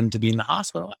leads to them to be in the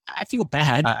hospital, I feel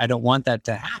bad. I don't want that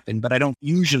to happen, but I don't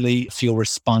usually feel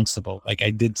responsible, like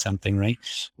I did something, right?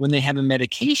 When they have a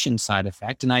medication side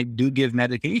effect, and I do give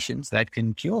medications that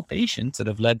can kill patients that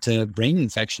have led to brain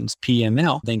infections,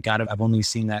 PML. Thank God I've only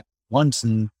seen that once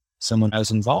in someone I was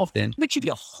involved in, but you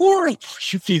feel horrible.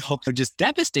 You feel just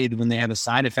devastated when they have a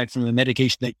side effect from the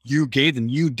medication that you gave them.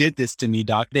 You did this to me,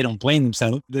 doc. They don't blame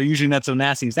themselves. They're usually not so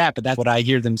nasty as that, but that's what I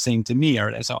hear them saying to me,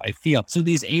 or that's how I feel. So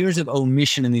these errors of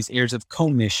omission and these errors of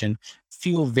commission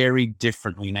feel very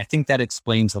differently. And I think that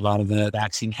explains a lot of the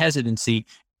vaccine hesitancy,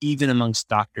 even amongst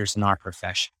doctors in our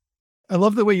profession. I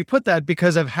love the way you put that,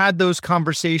 because I've had those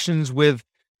conversations with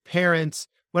parents.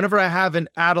 Whenever I have an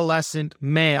adolescent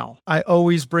male, I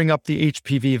always bring up the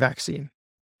HPV vaccine.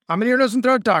 I'm an ear, nose, and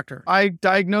throat doctor. I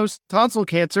diagnose tonsil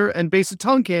cancer and base of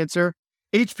tongue cancer,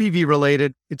 HPV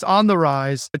related. It's on the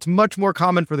rise. It's much more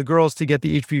common for the girls to get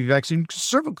the HPV vaccine,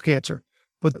 cervical cancer,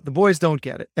 but the boys don't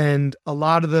get it. And a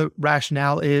lot of the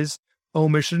rationale is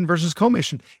omission versus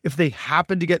commission. If they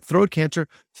happen to get throat cancer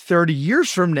 30 years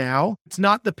from now, it's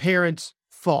not the parents'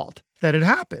 fault that it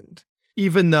happened,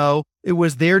 even though it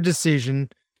was their decision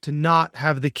to not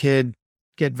have the kid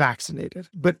get vaccinated.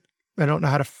 But I don't know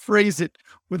how to phrase it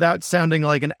without sounding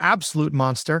like an absolute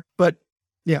monster. But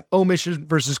yeah, omission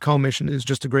versus commission is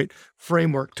just a great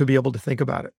framework to be able to think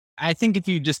about it. I think if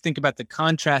you just think about the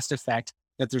contrast effect,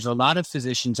 that there's a lot of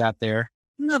physicians out there,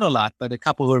 not a lot, but a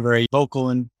couple who are very vocal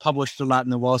and published a lot in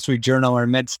the Wall Street Journal or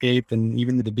Medscape and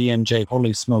even the BMJ.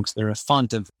 Holy smokes, they're a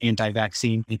font of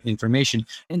anti-vaccine information.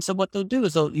 And so what they'll do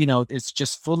is it's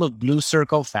just full of blue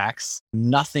circle facts,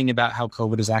 nothing about how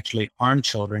COVID has actually harmed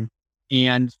children,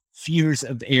 and fears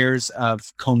of errors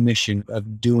of commission,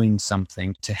 of doing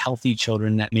something to healthy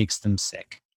children that makes them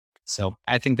sick. So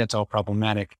I think that's all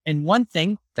problematic. And one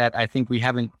thing that I think we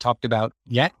haven't talked about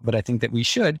yet, but I think that we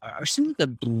should, are some of the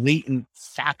blatant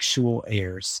factual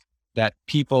errors that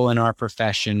people in our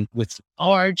profession with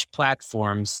large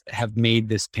platforms have made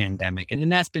this pandemic.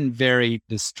 And that's been very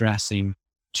distressing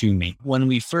to me. When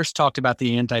we first talked about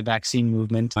the anti-vaccine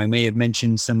movement, I may have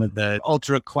mentioned some of the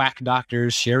ultra quack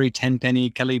doctors, Sherry Tenpenny,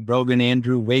 Kelly Brogan,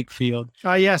 Andrew Wakefield.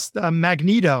 Yes,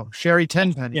 Magneto, Sherry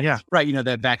Tenpenny. Yeah. Right.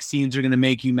 That vaccines are going to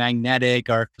make you magnetic,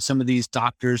 or some of these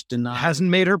doctors deny. Hasn't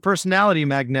made her personality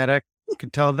magnetic. You can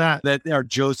tell that. That are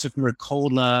Joseph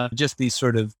Mercola, just these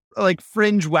sort of like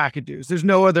fringe wackadoos. There's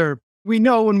no other. We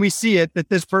know when we see it that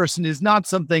this person is not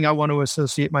something I want to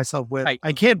associate myself with. Right.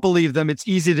 I can't believe them. It's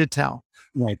easy to tell.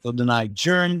 Right. They'll deny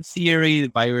germ theory. The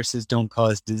viruses don't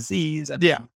cause disease.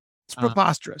 Yeah. It's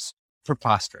preposterous.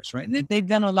 Preposterous, right? They've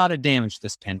done a lot of damage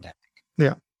this pandemic.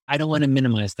 Yeah. I don't want to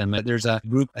minimize them. There's a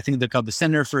group, I think they're called the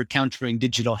Center for Countering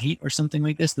Digital Hate or something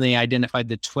like this. And they identified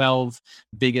the 12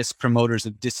 biggest promoters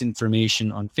of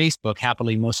disinformation on Facebook.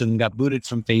 Happily, most of them got booted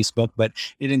from Facebook, but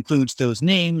it includes those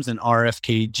names and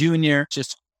RFK Jr.,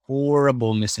 just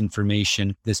horrible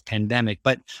misinformation this pandemic.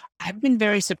 But I've been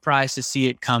very surprised to see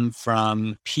it come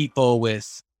from people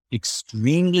with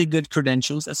extremely good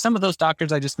credentials, as some of those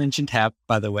doctors I just mentioned have,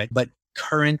 by the way, but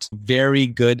current, very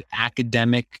good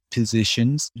academic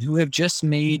positions who have just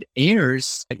made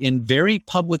errors in very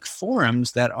public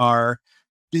forums that are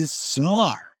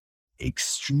bizarre,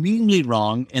 extremely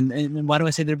wrong. And why do I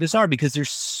say they're bizarre? Because they're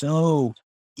so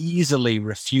easily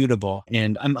refutable.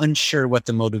 And I'm unsure what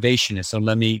the motivation is. So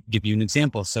let me give you an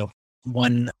example. So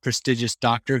one prestigious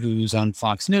doctor who's on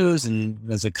Fox News and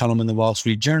as a column in the Wall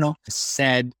Street Journal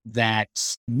said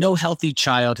that no healthy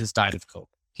child has died of COVID.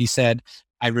 He said,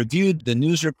 I reviewed the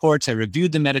news reports. I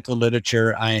reviewed the medical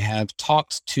literature. I have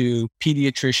talked to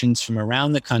pediatricians from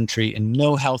around the country, and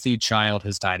no healthy child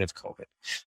has died of COVID.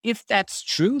 If that's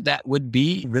true, that would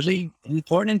be really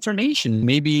important information.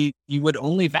 Maybe you would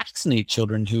only vaccinate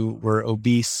children who were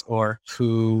obese or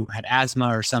who had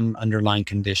asthma or some underlying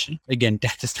condition. Again,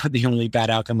 death is not the only bad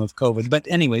outcome of COVID. But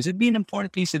anyways, it'd be an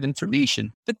important piece of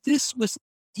information. But this was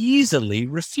easily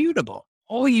refutable.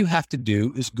 All you have to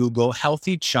do is Google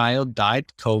healthy child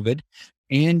died COVID,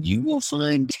 and you will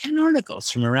find 10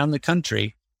 articles from around the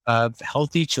country of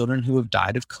healthy children who have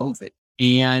died of COVID.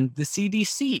 And the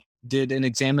CDC did an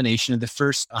examination of the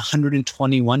first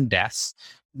 121 deaths.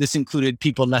 This included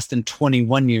people less than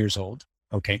 21 years old.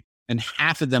 Okay. And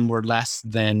half of them were less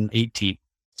than 18.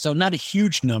 So not a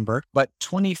huge number, but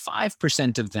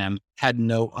 25% of them had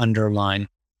no underlying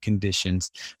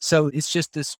conditions. So it's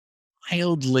just this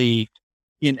wildly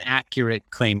inaccurate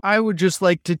claim. I would just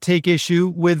like to take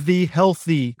issue with the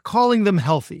healthy, calling them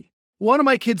healthy. One of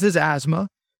my kids has asthma.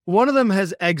 One of them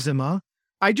has eczema.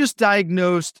 I just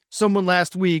diagnosed someone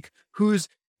last week who's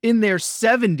in their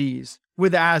 70s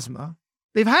with asthma.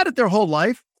 They've had it their whole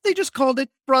life. They just called it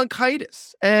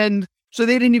bronchitis. And so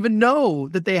they didn't even know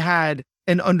that they had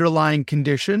an underlying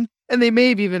condition. And they may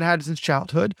have even had it since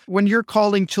childhood. When you're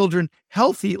calling children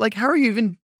healthy, like how are you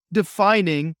even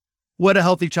defining what a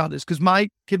healthy child is? Because my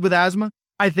kid with asthma,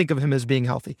 I think of him as being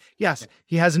healthy. Yes,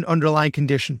 he has an underlying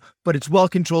condition, but it's well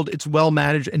controlled, it's well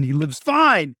managed, and he lives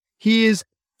fine. He is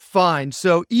fine.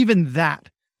 So even that,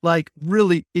 like,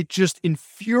 really, it just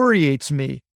infuriates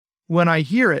me when I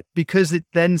hear it, because it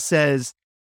then says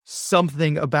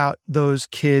something about those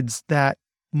kids that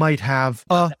might have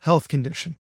a health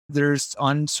condition. There's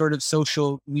on sort of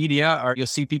social media, or you'll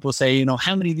see people say,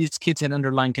 how many of these kids had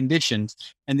underlying conditions?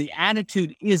 And the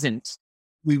attitude isn't,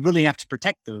 we really have to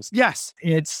protect those. Yes.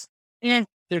 It's,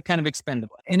 they're kind of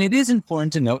expendable. And it is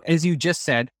important to note, as you just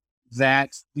said, that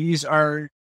these are,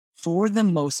 for the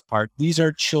most part, these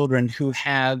are children who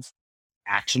have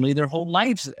actually their whole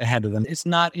lives ahead of them. It's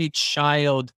not a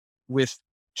child with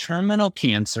terminal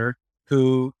cancer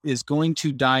who is going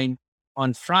to die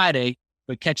on Friday,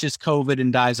 but catches COVID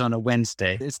and dies on a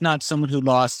Wednesday. It's not someone who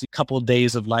lost a couple of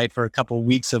days of life or a couple of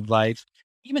weeks of life.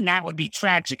 Even that would be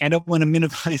tragic. I don't want to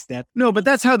minimize that. No, but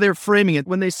that's how they're framing it.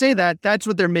 When they say that, that's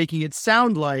what they're making it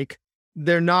sound like.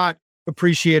 They're not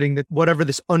appreciating that whatever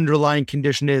this underlying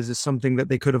condition is something that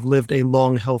they could have lived a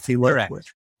long, healthy life Correct.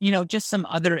 with. Just some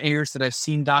other errors that I've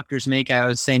seen doctors make. I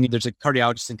was saying there's a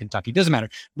cardiologist in Kentucky, doesn't matter,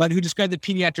 but who described the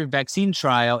pediatric vaccine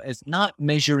trial as not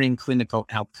measuring clinical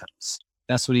outcomes.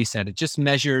 That's what he said. It just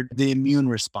measured the immune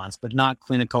response, but not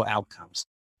clinical outcomes.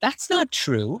 That's not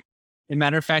true. As a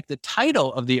matter of fact, the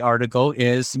title of the article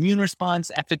is Immune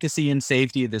Response, Efficacy, and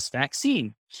Safety of this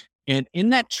Vaccine. And in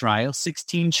that trial,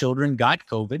 16 children got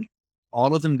COVID.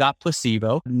 All of them got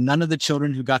placebo. None of the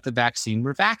children who got the vaccine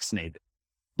were vaccinated.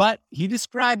 But he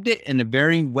described it in a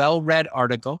very well-read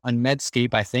article on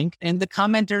Medscape, I think. And the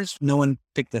commenters, no one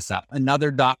picked this up.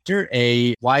 Another doctor,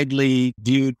 a widely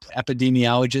viewed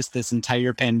epidemiologist this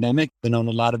entire pandemic, been on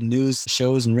a lot of news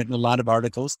shows and written a lot of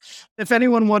articles. If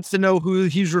anyone wants to know who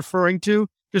he's referring to,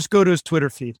 just go to his Twitter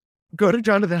feed. Go to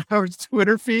Jonathan Howard's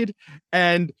Twitter feed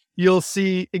and you'll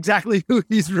see exactly who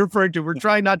he's referring to. We're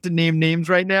trying not to name names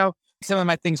right now. Some of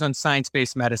my things on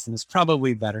science-based medicine is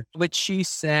probably better. But she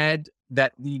said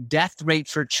that the death rate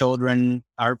for children,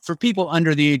 or for people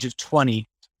under the age of 20,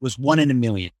 was 1 in a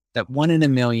million. That 1 in a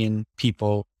million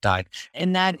people died.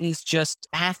 And that is just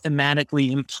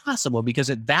mathematically impossible, because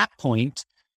at that point,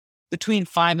 between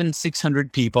 500 and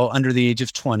 600 people under the age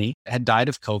of 20 had died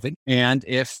of COVID. And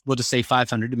if, we'll just say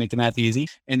 500 to make the math easy.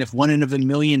 And if 1 in a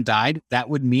million died, that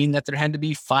would mean that there had to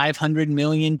be 500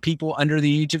 million people under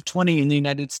the age of 20 in the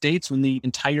United States, when the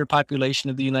entire population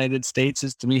of the United States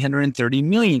is 330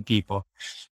 million people.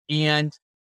 And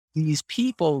these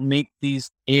people make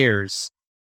these errors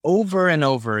over and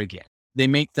over again. They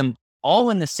make them all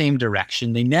in the same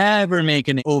direction. They never make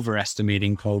an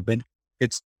overestimating COVID.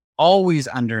 It's always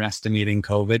underestimating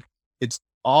COVID. It's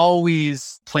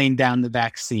always playing down the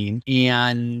vaccine.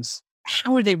 And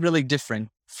how are they really different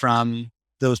from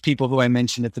those people who I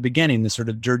mentioned at the beginning, the sort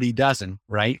of dirty dozen,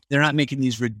 right? They're not making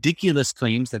these ridiculous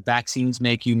claims that vaccines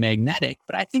make you magnetic,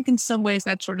 but I think in some ways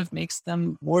that sort of makes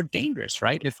them more dangerous,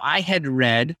 right? If I had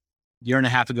read a year and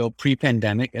a half ago,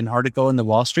 pre-pandemic, an article in the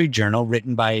Wall Street Journal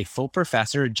written by a full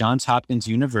professor at Johns Hopkins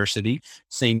University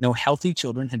saying no healthy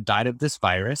children had died of this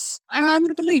virus, I would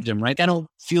have believed him, right? I don't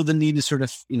feel the need to sort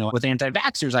of, with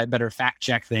anti-vaxxers, I better fact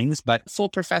check things, but full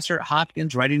professor at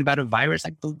Hopkins writing about a virus,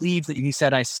 I believe that he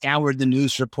said, I scoured the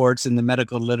news reports in the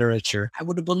medical literature. I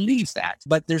would have believed that.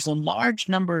 But there's a large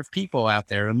number of people out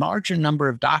there, a larger number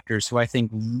of doctors who I think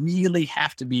really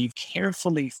have to be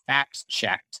carefully fact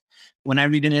checked. When I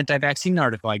read an anti-vaccine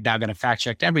article, I'm now going to fact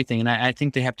check everything. And I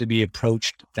think they have to be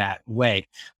approached that way.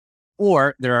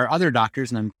 Or there are other doctors,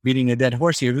 and I'm beating a dead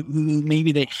horse here, who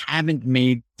maybe they haven't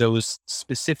made those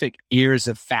specific ears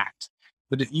of fact.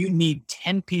 But if you need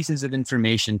 10 pieces of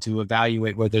information to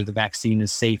evaluate whether the vaccine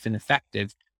is safe and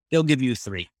effective, they'll give you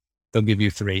 3. They'll give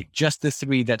you 3, just the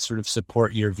 3 that sort of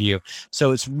support your view.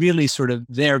 So it's really sort of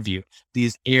their view,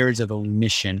 these errors of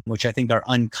omission, which I think are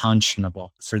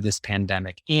unconscionable for this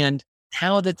pandemic. And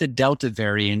how that the Delta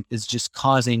variant is just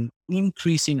causing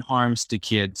increasing harms to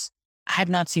kids. I have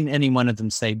not seen any one of them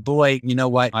say, boy, you know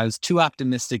what? I was too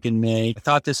optimistic in May. I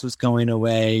thought this was going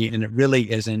away, and it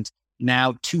really isn't.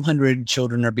 Now 200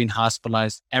 children are being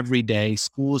hospitalized every day.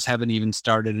 Schools haven't even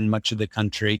started in much of the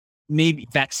country. Maybe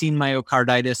vaccine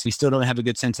myocarditis. We still don't have a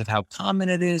good sense of how common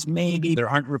it is. Maybe there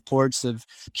aren't reports of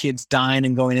kids dying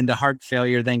and going into heart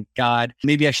failure. Thank God.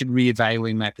 Maybe I should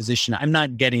reevaluate my position. I'm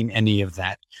not getting any of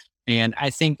that. And I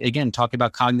think, again, talking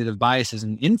about cognitive biases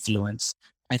and influence,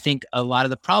 I think a lot of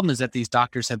the problem is that these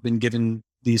doctors have been given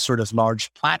these sort of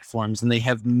large platforms, and they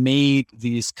have made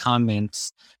these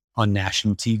comments on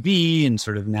national TV and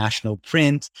sort of national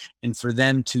print. And for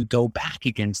them to go back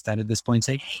against that at this point and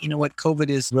say, hey, you know what, COVID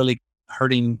is really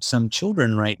hurting some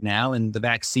children right now, and the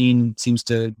vaccine seems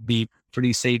to be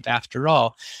pretty safe after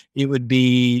all. It would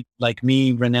be like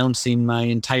me renouncing my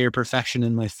entire profession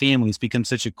and my family. It's become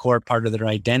such a core part of their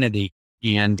identity.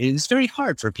 And it's very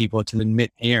hard for people to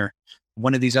admit error.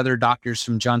 One of these other doctors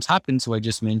from Johns Hopkins, who I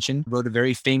just mentioned, wrote a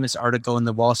very famous article in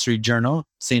the Wall Street Journal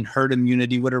saying herd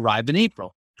immunity would arrive in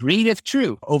April. Great if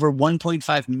true. Over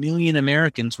 1.5 million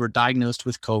Americans were diagnosed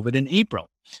with COVID in April.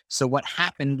 So what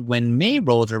happened when May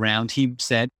rolled around, he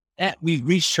said, we've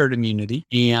reached herd immunity.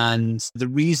 And the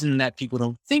reason that people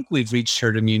don't think we've reached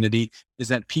herd immunity is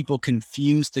that people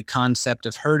confuse the concept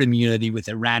of herd immunity with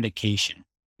eradication.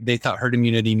 They thought herd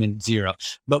immunity meant zero,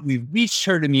 but we've reached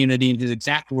herd immunity, and his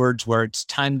exact words were, it's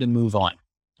time to move on.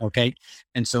 Okay.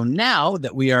 And so now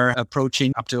that we are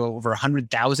approaching up to over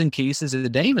 100,000 cases a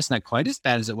day, it's not quite as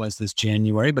bad as it was this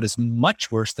January, but it's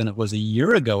much worse than it was a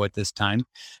year ago at this time.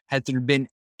 Had there been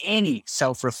any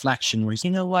self-reflection where,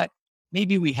 you know what,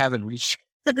 maybe we haven't reached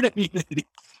herd immunity.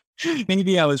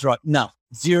 Maybe I was wrong. No,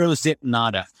 zero, zip,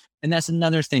 nada. And that's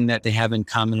another thing that they have in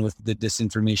common with the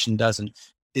disinformation doesn't,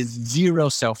 is zero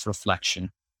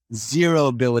self-reflection, zero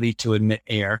ability to admit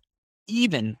error,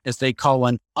 even as they call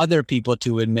on other people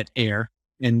to admit error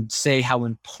and say how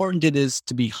important it is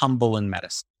to be humble in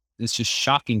medicine. It's just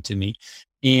shocking to me.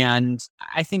 And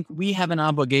I think we have an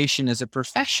obligation as a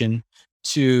profession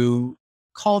to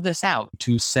call this out,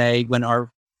 to say when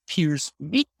our peers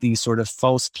make these sort of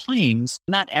false claims.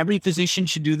 Not every physician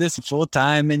should do this full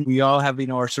time, and we all have,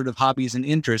 our sort of hobbies and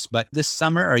interests. But this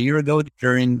summer or a year ago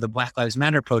during the Black Lives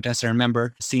Matter protests, I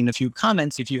remember seeing a few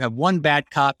comments. If you have one bad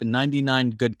cop and 99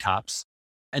 good cops,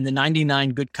 and the 99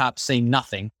 good cops say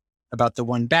nothing about the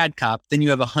one bad cop, then you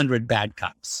have 100 bad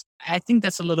cops. I think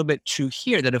that's a little bit true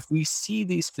here, that if we see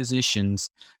these physicians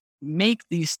make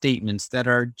these statements that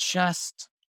are just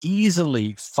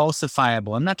easily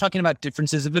falsifiable. I'm not talking about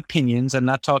differences of opinions. I'm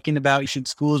not talking about should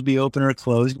schools be open or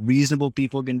closed. Reasonable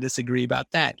people can disagree about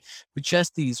that. But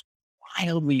just these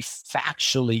wildly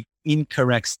factually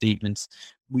incorrect statements,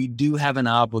 we do have an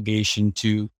obligation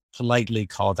to politely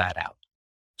call that out.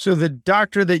 So the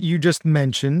doctor that you just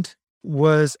mentioned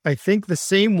was, I think, the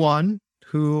same one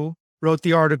who wrote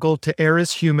the article To Err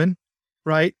is Human,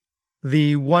 right?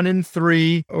 The 1 in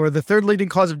 3 or the third leading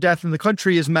cause of death in the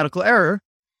country is medical error.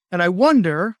 And I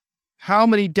wonder how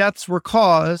many deaths were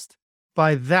caused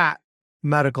by that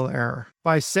medical error,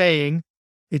 by saying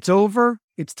it's over,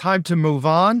 it's time to move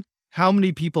on. How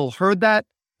many people heard that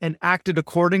and acted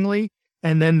accordingly?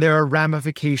 And then there are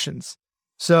ramifications.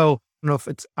 So I don't know if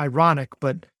it's ironic,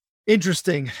 but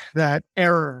interesting that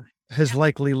error has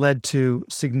likely led to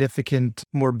significant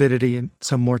morbidity and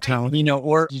some mortality.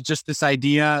 Or just this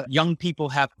idea, young people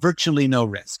have virtually no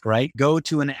risk, right? Go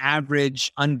to an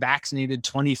average unvaccinated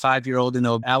 25-year-old in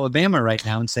Alabama right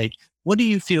now and say, what do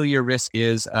you feel your risk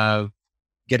is of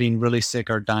getting really sick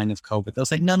or dying of COVID? They'll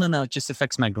say, no, it just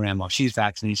affects my grandma. She's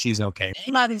vaccinated. She's okay.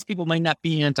 A lot of these people might not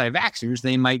be anti-vaxxers.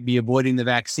 They might be avoiding the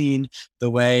vaccine the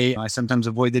way I sometimes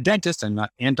avoid the dentist. I'm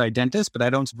not anti-dentist, but I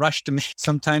don't rush to make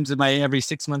sometimes in my every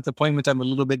 6-month appointment, I'm a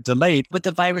little bit delayed, but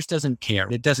the virus doesn't care.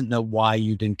 It doesn't know why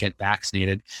you didn't get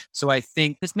vaccinated. So I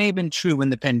think this may have been true when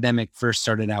the pandemic first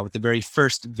started out with the very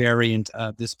first variant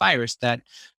of this virus, that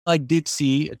I did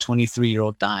see a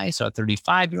 23-year-old die, so a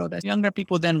 35-year-old. Younger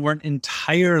people then weren't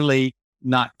entirely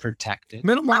not protected.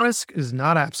 Minimal risk is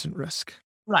not absent risk.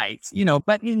 Right.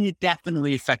 But it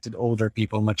definitely affected older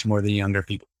people much more than younger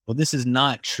people. Well, this is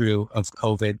not true of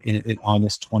COVID in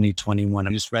August 2021.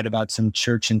 I just read about some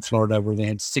church in Florida where they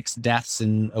had 6 deaths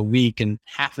in a week, and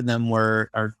half of them or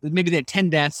maybe they had 10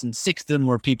 deaths and 6 of them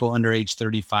were people under age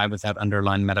 35 without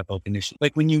underlying medical conditions.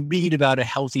 Like when you read about a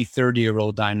healthy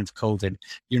 30-year-old dying of COVID,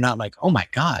 you're not like, oh my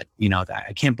God,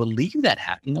 I can't believe that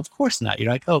happened. Of course not.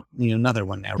 You're like, oh, another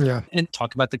one now. Yeah. And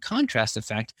talk about the contrast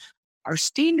effect. Our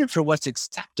standard for what's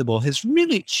acceptable has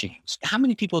really changed. How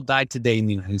many people died today in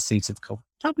the United States of COVID?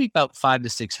 Probably about 500 to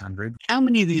 600. How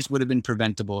many of these would have been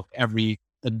preventable if every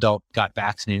adult got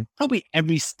vaccinated? Probably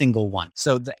every single one.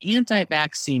 So the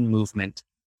anti-vaccine movement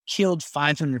killed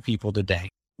 500 people today.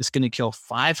 It's going to kill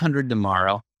 500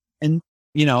 tomorrow. And,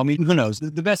 who knows?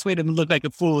 The best way to look like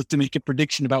a fool is to make a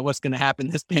prediction about what's going to happen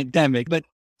in this pandemic. But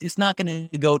it's not going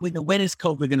to go, when is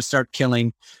COVID going to start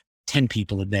killing 10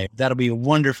 people a day? That'll be a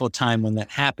wonderful time when that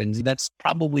happens. That's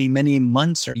probably many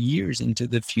months or years into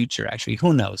the future. Actually,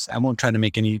 who knows? I won't try to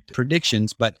make any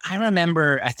predictions, but I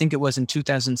remember, I think it was in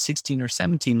 2016 or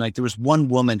 17, there was one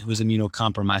woman who was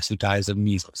immunocompromised who dies of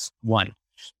measles. One.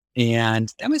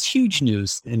 And that was huge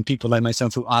news in people like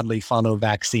myself who oddly follow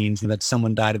vaccines, that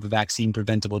someone died of a vaccine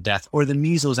preventable death, or the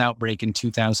measles outbreak in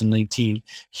 2019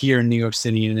 here in New York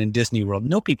City and in Disney World.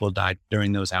 No people died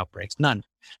during those outbreaks, none.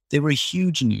 They were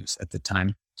huge news at the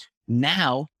time.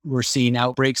 Now we're seeing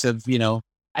outbreaks of,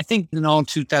 I think in all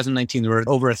 2019, there were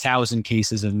over 1,000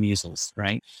 cases of measles,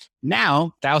 right?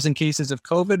 Now, 1,000 cases of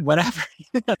COVID, whatever.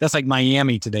 That's like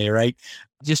Miami today, right?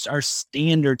 Just our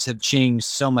standards have changed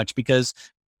so much because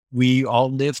we all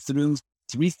lived through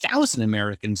 3,000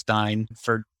 Americans dying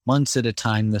for months at a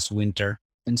time this winter.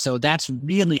 And so that's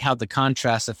really how the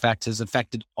contrast effect has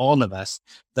affected all of us,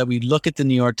 that we look at the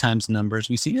New York Times numbers,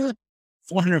 we see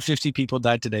 450 people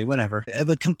died today, whatever, of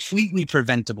a completely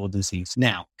preventable disease.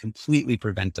 Now, completely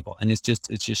preventable. And it's just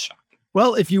shocking.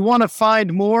 Well, if you want to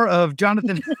find more of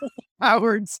Jonathan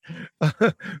Howard's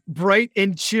bright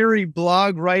and cheery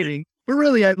blog writing, but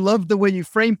really, I love the way you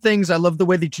frame things. I love the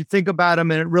way that you think about them.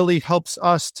 And it really helps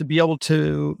us to be able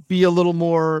to be a little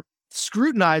more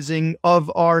scrutinizing of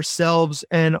ourselves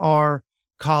and our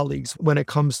colleagues when it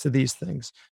comes to these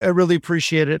things. I really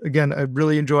appreciate it. Again, I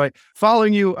really enjoy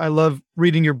following you. I love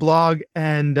reading your blog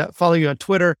and following you on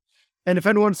Twitter. And if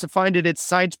anyone wants to find it, it's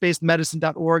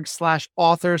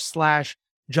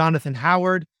sciencebasedmedicine.org/author/Jonathan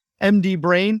Howard, MD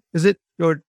Brain. Is it?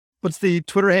 Or what's the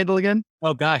Twitter handle again?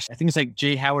 Oh gosh, I think it's like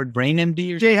J. Howard Brain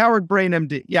MD. J. Howard Brain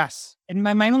MD. Yes. And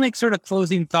my only sort of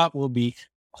closing thought will be,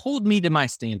 hold me to my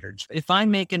standards. If I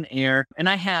make an error, and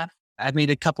I've made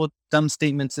a couple of dumb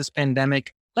statements this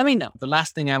pandemic, let me know. The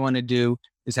last thing I want to do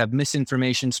is have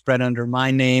misinformation spread under my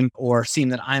name or seem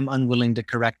that I'm unwilling to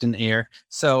correct an error.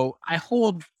 So I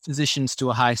hold physicians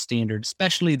to a high standard,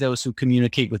 especially those who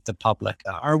communicate with the public.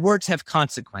 Our words have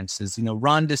consequences.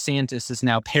 Ron DeSantis is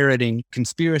now parroting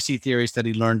conspiracy theories that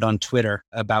he learned on Twitter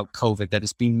about COVID, that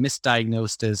is being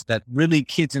misdiagnosed as that really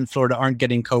kids in Florida aren't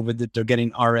getting COVID, that they're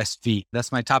getting RSV.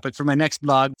 That's my topic for my next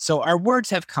blog. So our words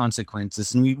have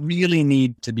consequences, and we really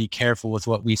need to be careful with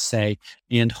what we say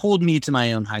and hold me to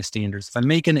my own high standards. If I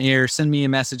make an error, send me a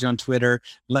message on Twitter.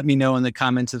 Let me know in the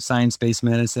comments of Science Based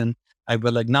Medicine. I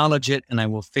will acknowledge it and I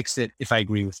will fix it if I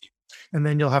agree with you. And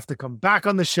then you'll have to come back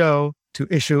on the show to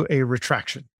issue a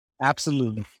retraction.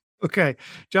 Absolutely. Okay.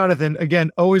 Jonathan,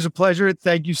 again, always a pleasure.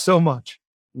 Thank you so much.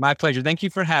 My pleasure. Thank you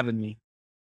for having me.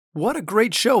 What a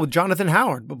great show with Jonathan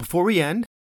Howard. But before we end,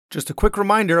 just a quick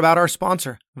reminder about our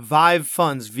sponsor. Vive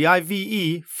Funds,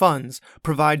 VIVE Funds,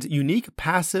 provides unique,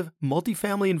 passive,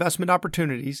 multifamily investment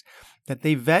opportunities that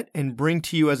they vet and bring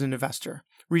to you as an investor.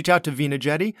 Reach out to Vina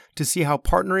Jetty to see how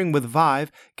partnering with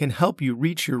Vive can help you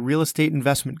reach your real estate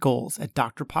investment goals at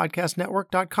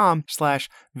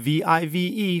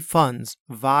drpodcastnetwork.com/VIVE Funds.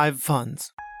 Vive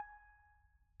Funds.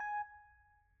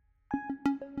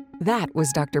 That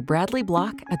was Dr. Bradley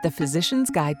Block at the Physician's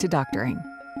Guide to Doctoring.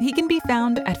 He can be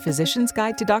found at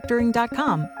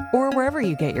physiciansguidetodoctoring.com or wherever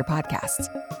you get your podcasts.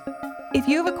 If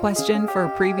you have a question for a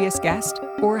previous guest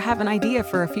or have an idea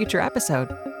for a future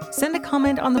episode, send a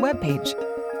comment on the webpage.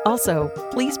 Also,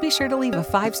 please be sure to leave a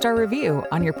 5-star review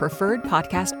on your preferred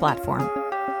podcast platform.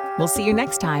 We'll see you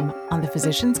next time on The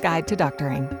Physician's Guide to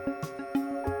Doctoring.